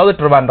മാത്രമേ ഇന്ത്യയിലുള്ളൂ. അത്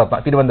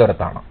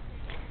തിരുവനന്തപുരത്താണ്.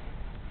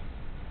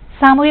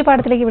 സാമൂഹ്യ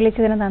പാഠത്തിലേക്ക്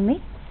വിളിച്ചതിന് നന്ദി.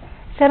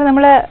 സാർ,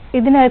 നമ്മൾ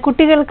ഇതിന്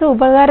കുട്ടികൾക്ക്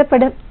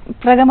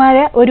പ്രകമായ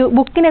ഒരു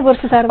ബുക്കിനെ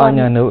കുറിച്ച് സാർ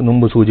ഞാൻ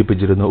മുമ്പ്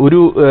സൂചിപ്പിച്ചിരുന്നു. ഒരു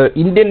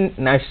Indian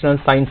national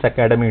science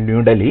academy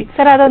New Delhi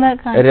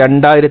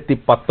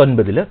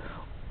 2019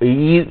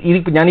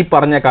 ഞാൻ ഈ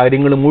പറഞ്ഞ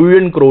കാര്യങ്ങൾ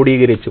മുഴുവൻ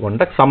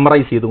ക്രോഡീകരിച്ചുകൊണ്ട്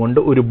സമ്മറൈസ് ചെയ്തുകൊണ്ട്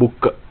ഒരു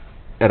ബുക്ക്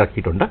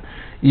ഇറക്കിയിട്ടുണ്ട്.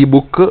 ഈ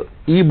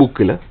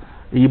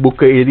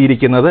ബുക്ക്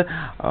എഴുതിയിരിക്കുന്നത്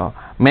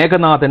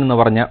മേഘനാഥൻ എന്ന്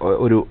പറഞ്ഞ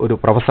ഒരു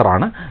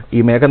പ്രൊഫസറാണ്. ഈ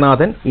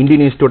Meghanathan Indian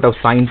institute of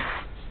science,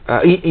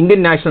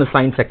 Indian national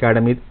science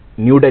academy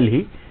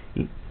New Delhi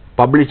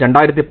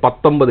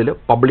 2019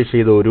 publish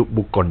ചെയ്ത ഒരു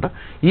ബുക്കുണ്ട്.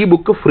 ഈ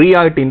ബുക്ക് ഫ്രീ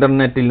ആയിട്ട്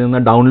ഇന്റർനെറ്റിൽ നിന്ന്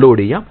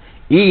ഡൗൺലോഡ് ചെയ്യാം.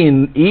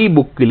 ഈ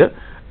ബുക്കിൽ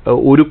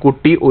ഒരു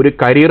കുട്ടി ഒരു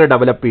കരിയർ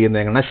ഡെവലപ്പ്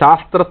ചെയ്യുന്ന,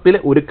 ശാസ്ത്രത്തിൽ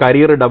ഒരു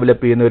കരിയർ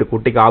ഡെവലപ്പ് ചെയ്യുന്ന ഒരു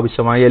കുട്ടിക്ക്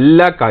ആവശ്യമായ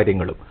എല്ലാ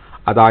കാര്യങ്ങളും,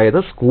 അതായത്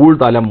സ്കൂൾ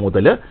തലം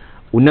മുതൽ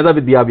ഉന്നത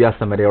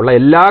വിദ്യാഭ്യാസം വരെയുള്ള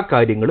എല്ലാ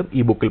കാര്യങ്ങളും ഈ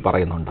ബുക്കിൽ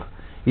പറയുന്നുണ്ട്.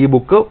 ഈ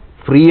ബുക്ക്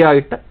ഫ്രീ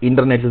ആയിട്ട്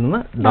ഇന്റർനെറ്റിൽ നിന്ന്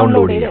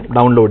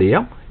ഡൗൺലോഡ്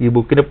ചെയ്യാം. ഈ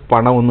ബുക്കിന്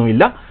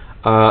പണമൊന്നുമില്ല.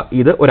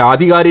 ഇത് ഒരു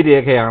ആധികാരിക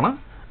രേഖയാണ്.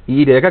 ഈ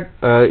രേഖ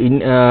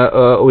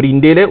ഒരു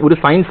ഇന്ത്യയിലെ ഒരു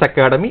സയൻസ്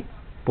അക്കാദമി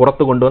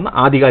പുറത്തു കൊണ്ടുവന്ന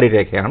ആധികാരിക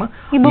രേഖയാണ്.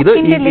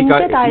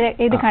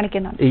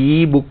 ഈ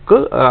ബുക്ക്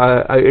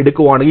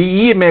എടുക്കുവാണെങ്കിൽ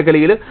ഈ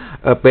മേഖലയിൽ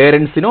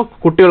പേരൻസിനോ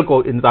കുട്ടികൾക്കോ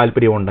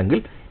താല്പര്യമുണ്ടെങ്കിൽ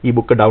ഈ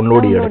ബുക്ക്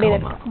ഡൗൺലോഡ്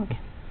ചെയ്തെടുക്കാവുന്നതാണ്.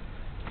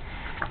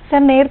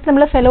 സർ, നേരത്തെ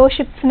നമ്മൾ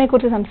ഫെലോഷിപ്സിനെ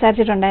കുറിച്ച്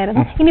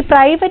സംസാരിച്ചിട്ടുണ്ടായിരുന്നു. ഇനി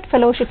പ്രൈവറ്റ്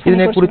ഫെലോഷിപ്സ്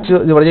ഇതിനെക്കുറിച്ച്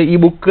ഈ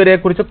ബുക്കിനെ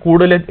കുറിച്ച്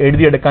കൂടുതൽ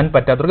എഴുതിയെടുക്കാൻ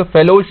പറ്റാത്തവർക്ക്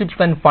fellowships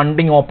and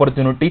funding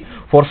opportunity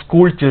for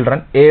school children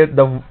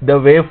the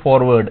way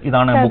forward,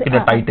 ഇതാണ്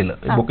ബുക്കിന്റെ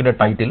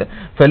title.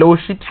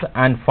 Fellowships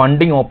and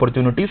funding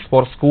opportunities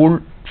for school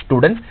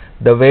students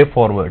the way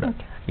forward.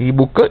 ഈ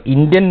book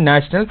Indian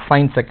national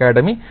science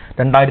academy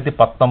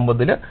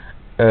 2019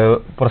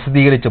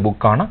 പ്രസിദ്ധീകരിച്ച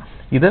ബുക്കാണ്.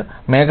 ഇത്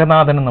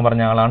മേഘനാഥൻ എന്ന്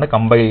പറഞ്ഞ ആളാണ്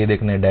കമ്പൈൽ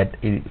ചെയ്തേക്കുന്ന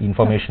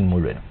ഇൻഫർമേഷൻ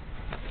മുഴുവനും.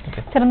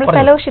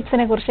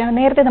 ഫെലോഷിപ്സിനെ കുറിച്ചാണ്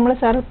നേരത്തെ നമ്മൾ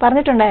സാർ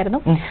പറഞ്ഞിട്ടുണ്ടായിരുന്നു.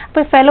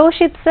 അപ്പൊ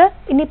ഫെലോഷിപ്സ്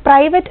ഇനി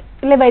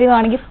പ്രൈവറ്റിൽ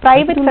വരുവാണെങ്കിൽ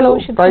പ്രൈവറ്റ്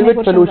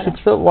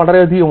ഫെലോഷിപ്സ്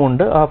വളരെയധികം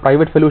ഉണ്ട്. ആ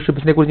പ്രൈവറ്റ്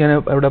ഫെലോഷിപ്സിനെ കുറിച്ച് ഞാൻ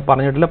ഇവിടെ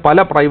പറഞ്ഞിട്ടില്ല. പല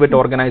പ്രൈവറ്റ്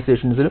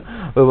ഓർഗനൈസേഷൻസിലും,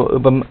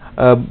 ഇപ്പം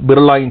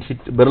ബിർള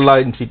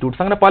ഇൻസ്റ്റിറ്റ്യൂട്ട്സ്,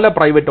 അങ്ങനെ പല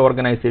പ്രൈവറ്റ്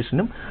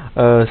ഓർഗനൈസേഷനും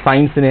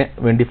സയൻസിന്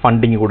വേണ്ടി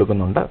ഫണ്ടിങ്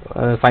കൊടുക്കുന്നുണ്ട്.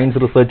 സയൻസ്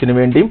റിസർച്ചിന്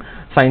വേണ്ടിയും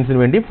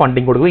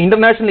ഫണ്ടിങ് കൊടുക്കുന്നു.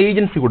 ഇന്റർനാഷണൽ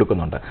ഏജൻസി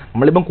കൊടുക്കുന്നുണ്ട്.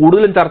 നമ്മളിപ്പം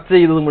കൂടുതലും ചർച്ച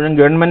ചെയ്തത് മുഴുവൻ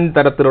ഗവൺമെന്റ്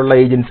തലത്തിലുള്ള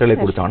ഏജൻസികളെ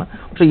കുറിച്ചാണ്.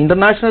 പക്ഷേ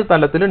ഇന്റർനാഷണൽ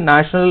തലത്തിൽ,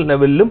 national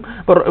ലെവലിലും,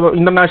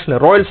 international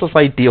royal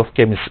society of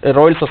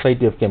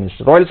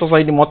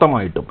chemistry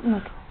മൊത്തമായിട്ടും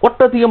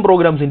ഒട്ടധികം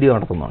programmes India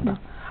നടത്തുന്നുണ്ട്.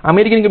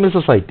 അമേരിക്കൻ കെമിസ്ട്രി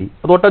സൊസൈറ്റി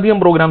അത് ഒട്ടധികം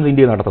പ്രോഗ്രാംസ്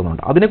ഇന്ത്യ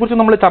നടത്തുന്നുണ്ട്. അതിനെക്കുറിച്ച്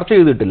നമ്മൾ ചർച്ച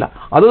ചെയ്തിട്ടില്ല.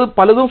 അത്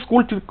പലതും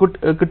സ്കൂൾ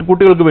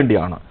കുട്ടികൾക്ക്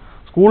വേണ്ടിയാണ്.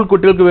 സ്കൂൾ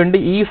കുട്ടികൾക്ക് വേണ്ടി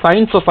ഈ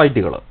സയൻസ്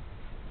സൊസൈറ്റികൾ,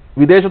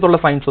 വിദേശത്തുള്ള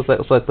സയൻസ്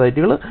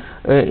സൊസൈറ്റികൾ,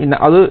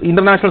 അത്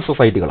ഇന്റർനാഷണൽ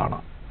സൊസൈറ്റികളാണ്.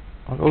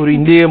 ഒരു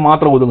ഇന്ത്യയെ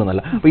മാത്രം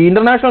ഒതുങ്ങുന്നല്ല. അപ്പോൾ ഈ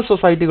ഇന്റർനാഷണൽ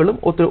സൊസൈറ്റികളും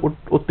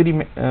ഒത്തിരി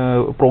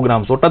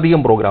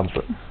ഒട്ടധികം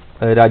പ്രോഗ്രാംസ്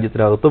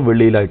രാജ്യത്തിനകത്തും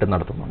വെളിയിലായിട്ട്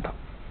നടത്തുന്നുണ്ട്.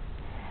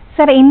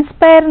 സർ,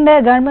 ഇൻസ്പയറിന്റെ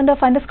ഗവൺമെന്റ്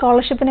ഓഫ് ഫണ്ട്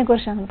സ്കോളർഷിപ്പിനെ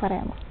കുറിച്ചാണ്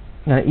പറയാമോ?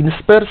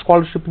 ഇൻസ്പയർ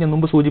സ്കോളർഷിപ്പ് ഞാൻ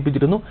മുമ്പ്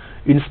സൂചിപ്പിച്ചിരുന്നു.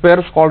 ഇൻസ്പയർ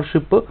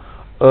സ്കോളർഷിപ്പ്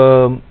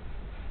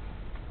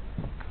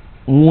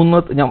 3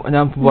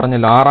 ഞാൻ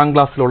പറഞ്ഞല്ലോ, 6ാം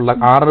ക്ലാസ്സിലുള്ള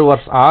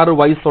 6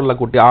 വയസ്സുള്ള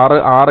കുട്ടി,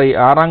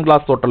 6ാം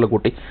ക്ലാസ് തൊട്ടുള്ള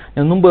കുട്ടി.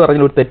 ഞാൻ മുമ്പ്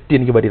പറഞ്ഞ ഒരു തെറ്റ്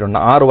എനിക്ക് പറ്റിയിട്ടുണ്ട്.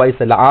 6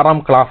 വയസ്സല്ല, 6ാം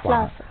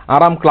ക്ലാസ്സാണ്.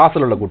 6ാം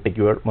ക്ലാസ്സിലുള്ള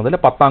കുട്ടിക്ക് മുതൽ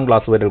 10ാം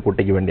ക്ലാസ് വരെ ഒരു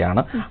കുട്ടിക്ക്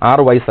വേണ്ടിയാണ്.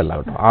 6 വയസ്സല്ല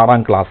കേട്ടോ,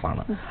 6ാം ക്ലാസ്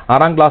ആണ്.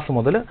 6ാം ക്ലാസ്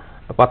മുതൽ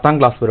 10ാം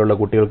ക്ലാസ് വരെയുള്ള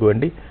കുട്ടികൾക്ക്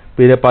വേണ്ടി,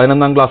 പിന്നെ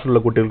 11ാം ക്ലാസ്സിലുള്ള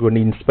കുട്ടികൾക്ക്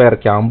വേണ്ടി ഇൻസ്പയർ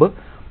ക്യാമ്പ്,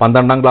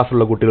 12ാം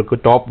ക്ലാസ്സിലുള്ള കുട്ടികൾക്ക്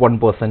ടോപ്പ്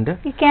 1%.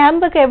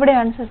 ക്യാമ്പ്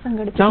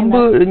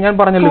ഞാൻ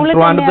പറഞ്ഞല്ലോ,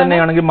 ട്രിവാൻഡ്രത്ത്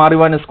തന്നെയാണെങ്കിൽ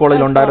മാറിവാനസ്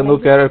കോളേജിൽ ഉണ്ടായിരുന്നു,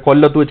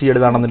 കൊല്ലത്ത്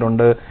വെച്ച്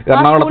നടന്നിട്ടുണ്ട്,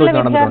 എറണാകുളത്ത് വെച്ച്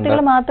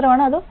നടന്നിട്ടുണ്ട്.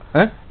 മാത്രമാണോ അതോ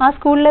ആ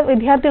സ്കൂളിലെ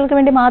വിദ്യാർത്ഥികൾക്ക്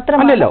വേണ്ടി മാത്രം?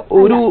 അല്ലല്ല,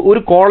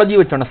 ഒരു കോളേജിൽ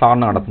വെച്ചാണ്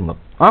സാറിന് നടത്തുന്നത്.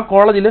 ആ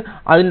കോളേജിൽ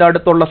അതിന്റെ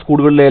അടുത്തുള്ള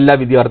സ്കൂളുകളിലെ എല്ലാ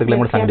വിദ്യാർത്ഥികളെയും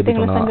കൂടെ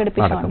സംഘടിപ്പിക്കുന്നത്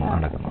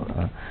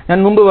നടക്കുന്നത്. ഞാൻ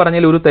മുമ്പ്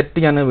പറഞ്ഞാൽ ഒരു തെറ്റ്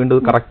ഞാൻ വീണ്ടും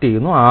കറക്റ്റ്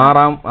ചെയ്യുന്നു.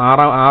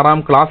 6ാം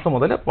ക്ലാസ്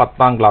മുതൽ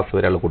 10ാം ക്ലാസ്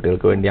വരെയുള്ള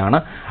കുട്ടികൾക്ക് വേണ്ടിയാണ്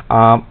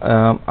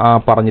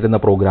പറഞ്ഞിരുന്ന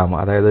പ്രോഗ്രാം,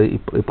 അതായത്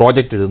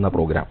പ്രോജക്റ്റ് എഴുതുന്ന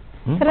പ്രോഗ്രാം.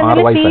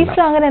 6 വയസ്സല്ല,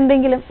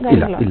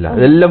 ഇല്ല,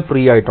 ഇതെല്ലാം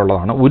ഫ്രീ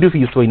ആയിട്ടുള്ളതാണ്. ഒരു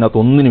ഫീസോ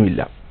ഇതിനകത്ത്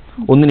ഒന്നിനുമില്ല.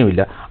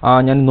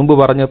 ഞാൻ മുമ്പ്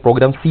പറഞ്ഞ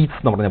പ്രോഗ്രാം സീറ്റ്സ്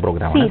എന്ന് പറഞ്ഞ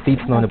പ്രോഗ്രാമാണ്.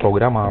 സീറ്റ്സ് എന്ന് പറഞ്ഞ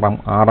പ്രോഗ്രാം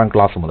 6ാം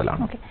ക്ലാസ്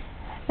മുതലാണ്.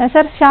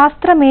 സർ,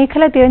 ശാസ്ത്ര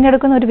മേഖല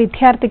തിരഞ്ഞെടുക്കുന്ന ഒരു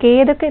വിദ്യാർത്ഥിക്ക്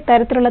ഏതൊക്കെ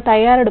തരത്തിലുള്ള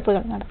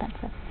തയ്യാറെടുപ്പുകൾ നടത്താൻ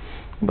സാർ?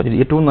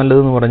 ഏറ്റവും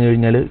നല്ലതെന്ന് പറഞ്ഞു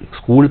കഴിഞ്ഞാൽ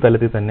സ്കൂൾ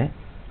തലത്തിൽ തന്നെ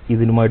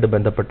ഇതിനുമായിട്ട്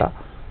ബന്ധപ്പെട്ട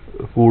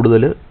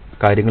കൂടുതൽ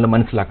കാര്യങ്ങൾ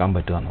മനസ്സിലാക്കാൻ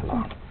പറ്റുക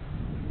എന്നുള്ളതാണ്.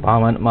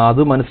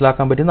 അത്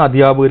മനസ്സിലാക്കാൻ പറ്റുന്ന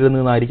അധ്യാപകരിൽ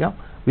നിന്നായിരിക്കാം,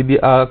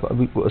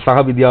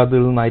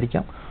 സഹവിദ്യാർത്ഥികളിൽ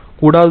നിന്നായിരിക്കാം.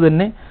 കൂടാതെ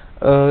തന്നെ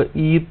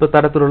ഈ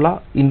തരത്തിലുള്ള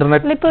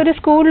ഇന്റർനെറ്റ്, ഇപ്പോൾ ഒരു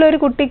സ്കൂളിൽ ഒരു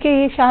കുട്ടിക്ക്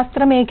ഈ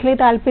ശാസ്ത്ര മേഖലയിൽ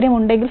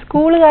താല്പര്യമുണ്ടെങ്കിൽ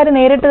സ്കൂളുകാർ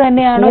നേരിട്ട്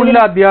തന്നെയാണ്,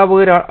 സ്കൂളിലെ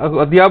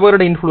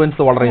അധ്യാപകരുടെ ഇൻഫ്ലുവൻസ്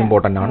വളരെ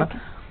ഇമ്പോർട്ടന്റ് ആണ്.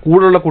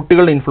 കൂടുതലുള്ള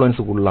കുട്ടികളുടെ ഇൻഫ്ലുവൻസ്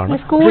കൂടുതലാണ്.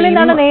 സ്കൂളിൽ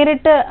നിന്നാണ്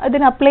നേരിട്ട്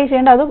അതിന് അപ്ലൈ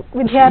ചെയ്യേണ്ടത്, അത്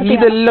വിദ്യാർത്ഥി?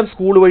 ഇതെല്ലാം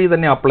സ്കൂൾ വഴി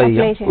തന്നെ അപ്ലൈ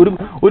ചെയ്യാം.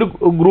 ഒരു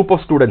ഗ്രൂപ്പ്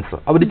ഓഫ് സ്റ്റുഡൻസ്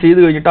അവർ ചെയ്ത്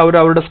കഴിഞ്ഞിട്ട്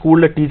അവരുടെ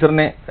സ്കൂളിലെ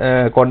ടീച്ചറിനെ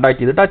കോൺടാക്ട്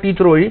ചെയ്തിട്ട് ആ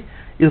ടീച്ചർ വഴി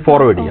ഇത്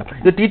ഫോർവേഡ് ചെയ്യാം.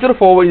 ഇത് ടീച്ചർ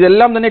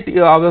ഇതെല്ലാം തന്നെ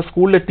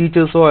സ്കൂളിലെ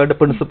ടീച്ചേഴ്സോ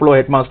പ്രിൻസിപ്പളോ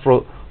ഹെഡ് മാസ്റ്ററോ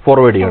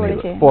ഫോർവേഡ് ചെയ്യണം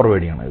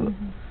ഇത്.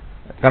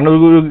 കാരണം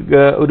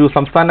ഒരു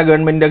സംസ്ഥാന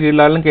ഗവൺമെന്റിന്റെ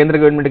കീഴിലാണെങ്കിലും കേന്ദ്ര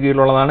ഗവൺമെന്റ്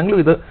കീഴിലുള്ളതാണെങ്കിലും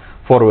ഇത്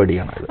ഫോർവേഡ്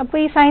ചെയ്യണം. അപ്പോൾ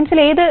ഈ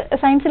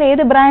സയൻസിൽ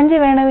ഏത് ബ്രാഞ്ച്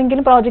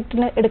വേണമെങ്കിലും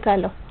പ്രോജക്റ്റിന്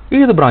എടുക്കാമല്ലോ?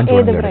 ഏത് ബ്രാഞ്ച്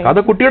വേണമെങ്കിലും. അത്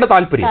കുട്ടിയുടെ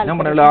താല്പര്യം. ഞാൻ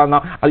പറഞ്ഞില്ല,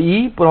 ഈ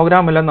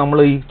പ്രോഗ്രാം എല്ലാം നമ്മൾ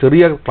ഈ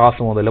ചെറിയ ക്ലാസ്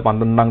മുതൽ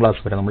 12ാം ക്ലാസ്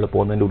വരെ നമ്മൾ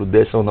പോകുന്നതിൻ്റെ ഒരു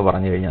ഉദ്ദേശം എന്ന്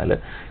പറഞ്ഞു കഴിഞ്ഞാൽ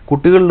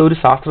കുട്ടികളിൽ ഒരു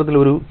ശാസ്ത്രത്തിൽ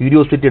ഒരു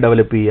ക്യൂരിയോസിറ്റി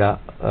ഡെവലപ്പ്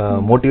ചെയ്യുക,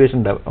 മോട്ടിവേഷൻ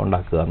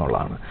ഉണ്ടാക്കുക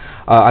എന്നുള്ളതാണ്.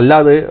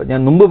 അല്ലാതെ ഞാൻ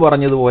മുമ്പ്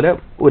പറഞ്ഞതുപോലെ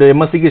ഒരു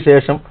MSc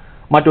ശേഷം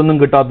മറ്റൊന്നും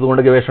കിട്ടാത്തത്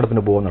കൊണ്ട്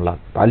ഗവേഷണത്തിന് പോകുന്നുള്ള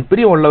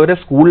താല്പര്യമുള്ളവരെ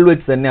സ്കൂളിൽ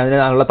വെച്ച് തന്നെ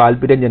അതിനുള്ള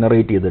താല്പര്യം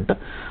ജനറേറ്റ് ചെയ്തിട്ട്,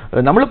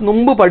 നമ്മൾ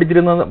മുമ്പ്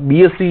പഠിച്ചിരുന്ന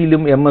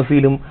BSc-യിലും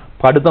MSc-യിലും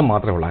പഠിത്തം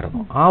മാത്രമേ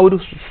ഉള്ളായിരുന്നു. ആ ഒരു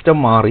സിസ്റ്റം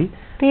മാറി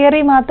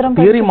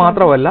തിയറി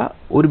മാത്രമല്ല,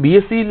 ഒരു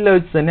BSc-യിൽ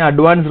വെച്ച് തന്നെ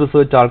അഡ്വാൻസ്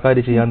റിസർച്ച് ആൾക്കാർ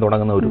ചെയ്യാൻ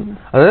തുടങ്ങുന്ന ഒരു,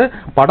 അതായത്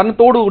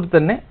പഠനത്തോടുകൂടി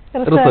തന്നെ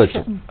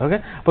റിസർച്ച്. ഓക്കെ,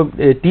 അപ്പം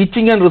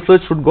teaching and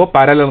research should go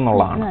parallel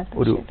എന്നുള്ളതാണ്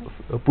ഒരു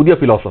പുതിയ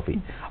ഫിലോസഫി.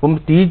 അപ്പം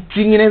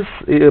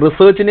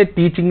റിസർച്ചിനെ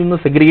ടീച്ചിങ്ങിൽ നിന്ന്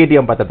സെഗ്രിഗേറ്റ്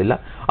ചെയ്യാൻ പറ്റത്തില്ല,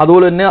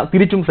 അതുപോലെ തന്നെ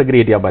തിരിച്ചും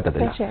സെഗ്രിഗേറ്റ് ചെയ്യാൻ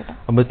പറ്റത്തില്ല.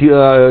 അപ്പം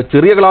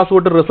ചെറിയ ക്ലാസ്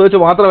തൊട്ട് റിസർച്ച്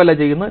മാത്രമല്ല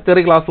ചെയ്യുന്നത്,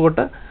 ചെറിയ ക്ലാസ്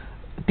തൊട്ട്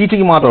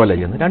ടീച്ചിങ് മാത്രമല്ല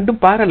ചെയ്യുന്നത്, രണ്ടും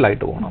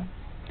പാരലായിട്ട് പോകണം.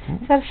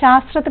 സർ,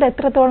 ശാസ്ത്രത്തിൽ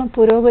എത്രത്തോളം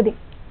പുരോഗതി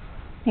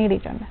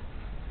നേടിയിട്ടുണ്ട്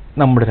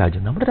നമ്മുടെ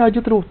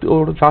രാജ്യത്തിൽ?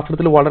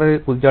 ശാസ്ത്രത്തിൽ വളരെ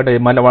കുതിച്ചായിട്ട്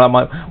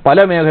പല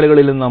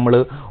മേഖലകളിലും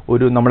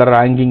നമ്മുടെ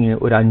റാങ്കിങ്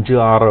ഒരു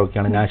 5-6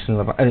 ഒക്കെയാണ് നാഷണൽ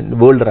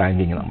വേൾഡ്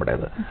റാങ്കിങ്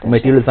നമ്മുടേത്.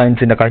 മെറ്റീരിയൽ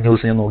സയൻസിന്റെ കഴിഞ്ഞ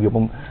ദിവസം ഞാൻ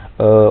നോക്കിയപ്പം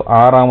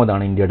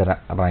 6ാമതാണ് ഇന്ത്യയുടെ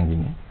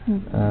റാങ്കിങ്.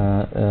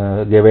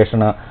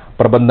 ഗവേഷണ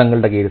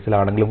പ്രബന്ധങ്ങളുടെ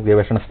കേസിലാണെങ്കിലും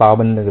ഗവേഷണ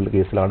സ്ഥാപനങ്ങളുടെ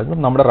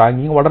കേസിലാണെങ്കിലും നമ്മുടെ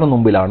റാങ്കിങ് വളരെ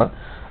മുമ്പിലാണ്.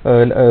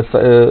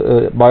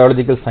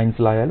 ബയോളജിക്കൽ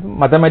സയൻസിലായാലും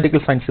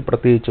മാത്തമാറ്റിക്കൽ സയൻസിൽ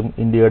പ്രത്യേകിച്ചും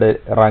ഇന്ത്യയുടെ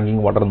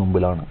റാങ്കിങ് വളരെ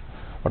മുമ്പിലാണ്.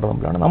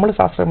 നമ്മൾ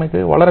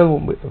ശാസ്ത്രമേഖല വളരെ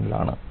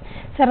മുമ്പിലാണ്.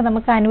 സർ,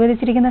 നമുക്ക്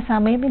അനുവദിച്ചിരിക്കുന്ന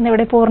സമയം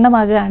ഇന്നിവിടെ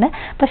പൂർണ്ണമാകുകയാണ്.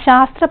 അപ്പോൾ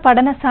ശാസ്ത്ര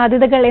പഠന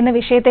സാധ്യതകൾ എന്ന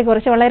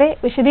വിഷയത്തെക്കുറിച്ച് വളരെ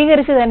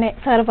വിശദീകരിച്ച് തന്നെ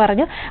സാർ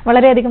പറഞ്ഞു.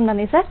 വളരെയധികം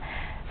നന്ദി സർ.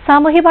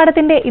 സാമൂഹ്യ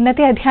പാഠത്തിന്റെ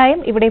ഇന്നത്തെ അധ്യായം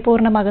ഇവിടെ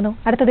പൂർണ്ണമാകുന്നു.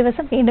 അടുത്ത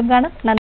ദിവസം വീണ്ടും കാണാം.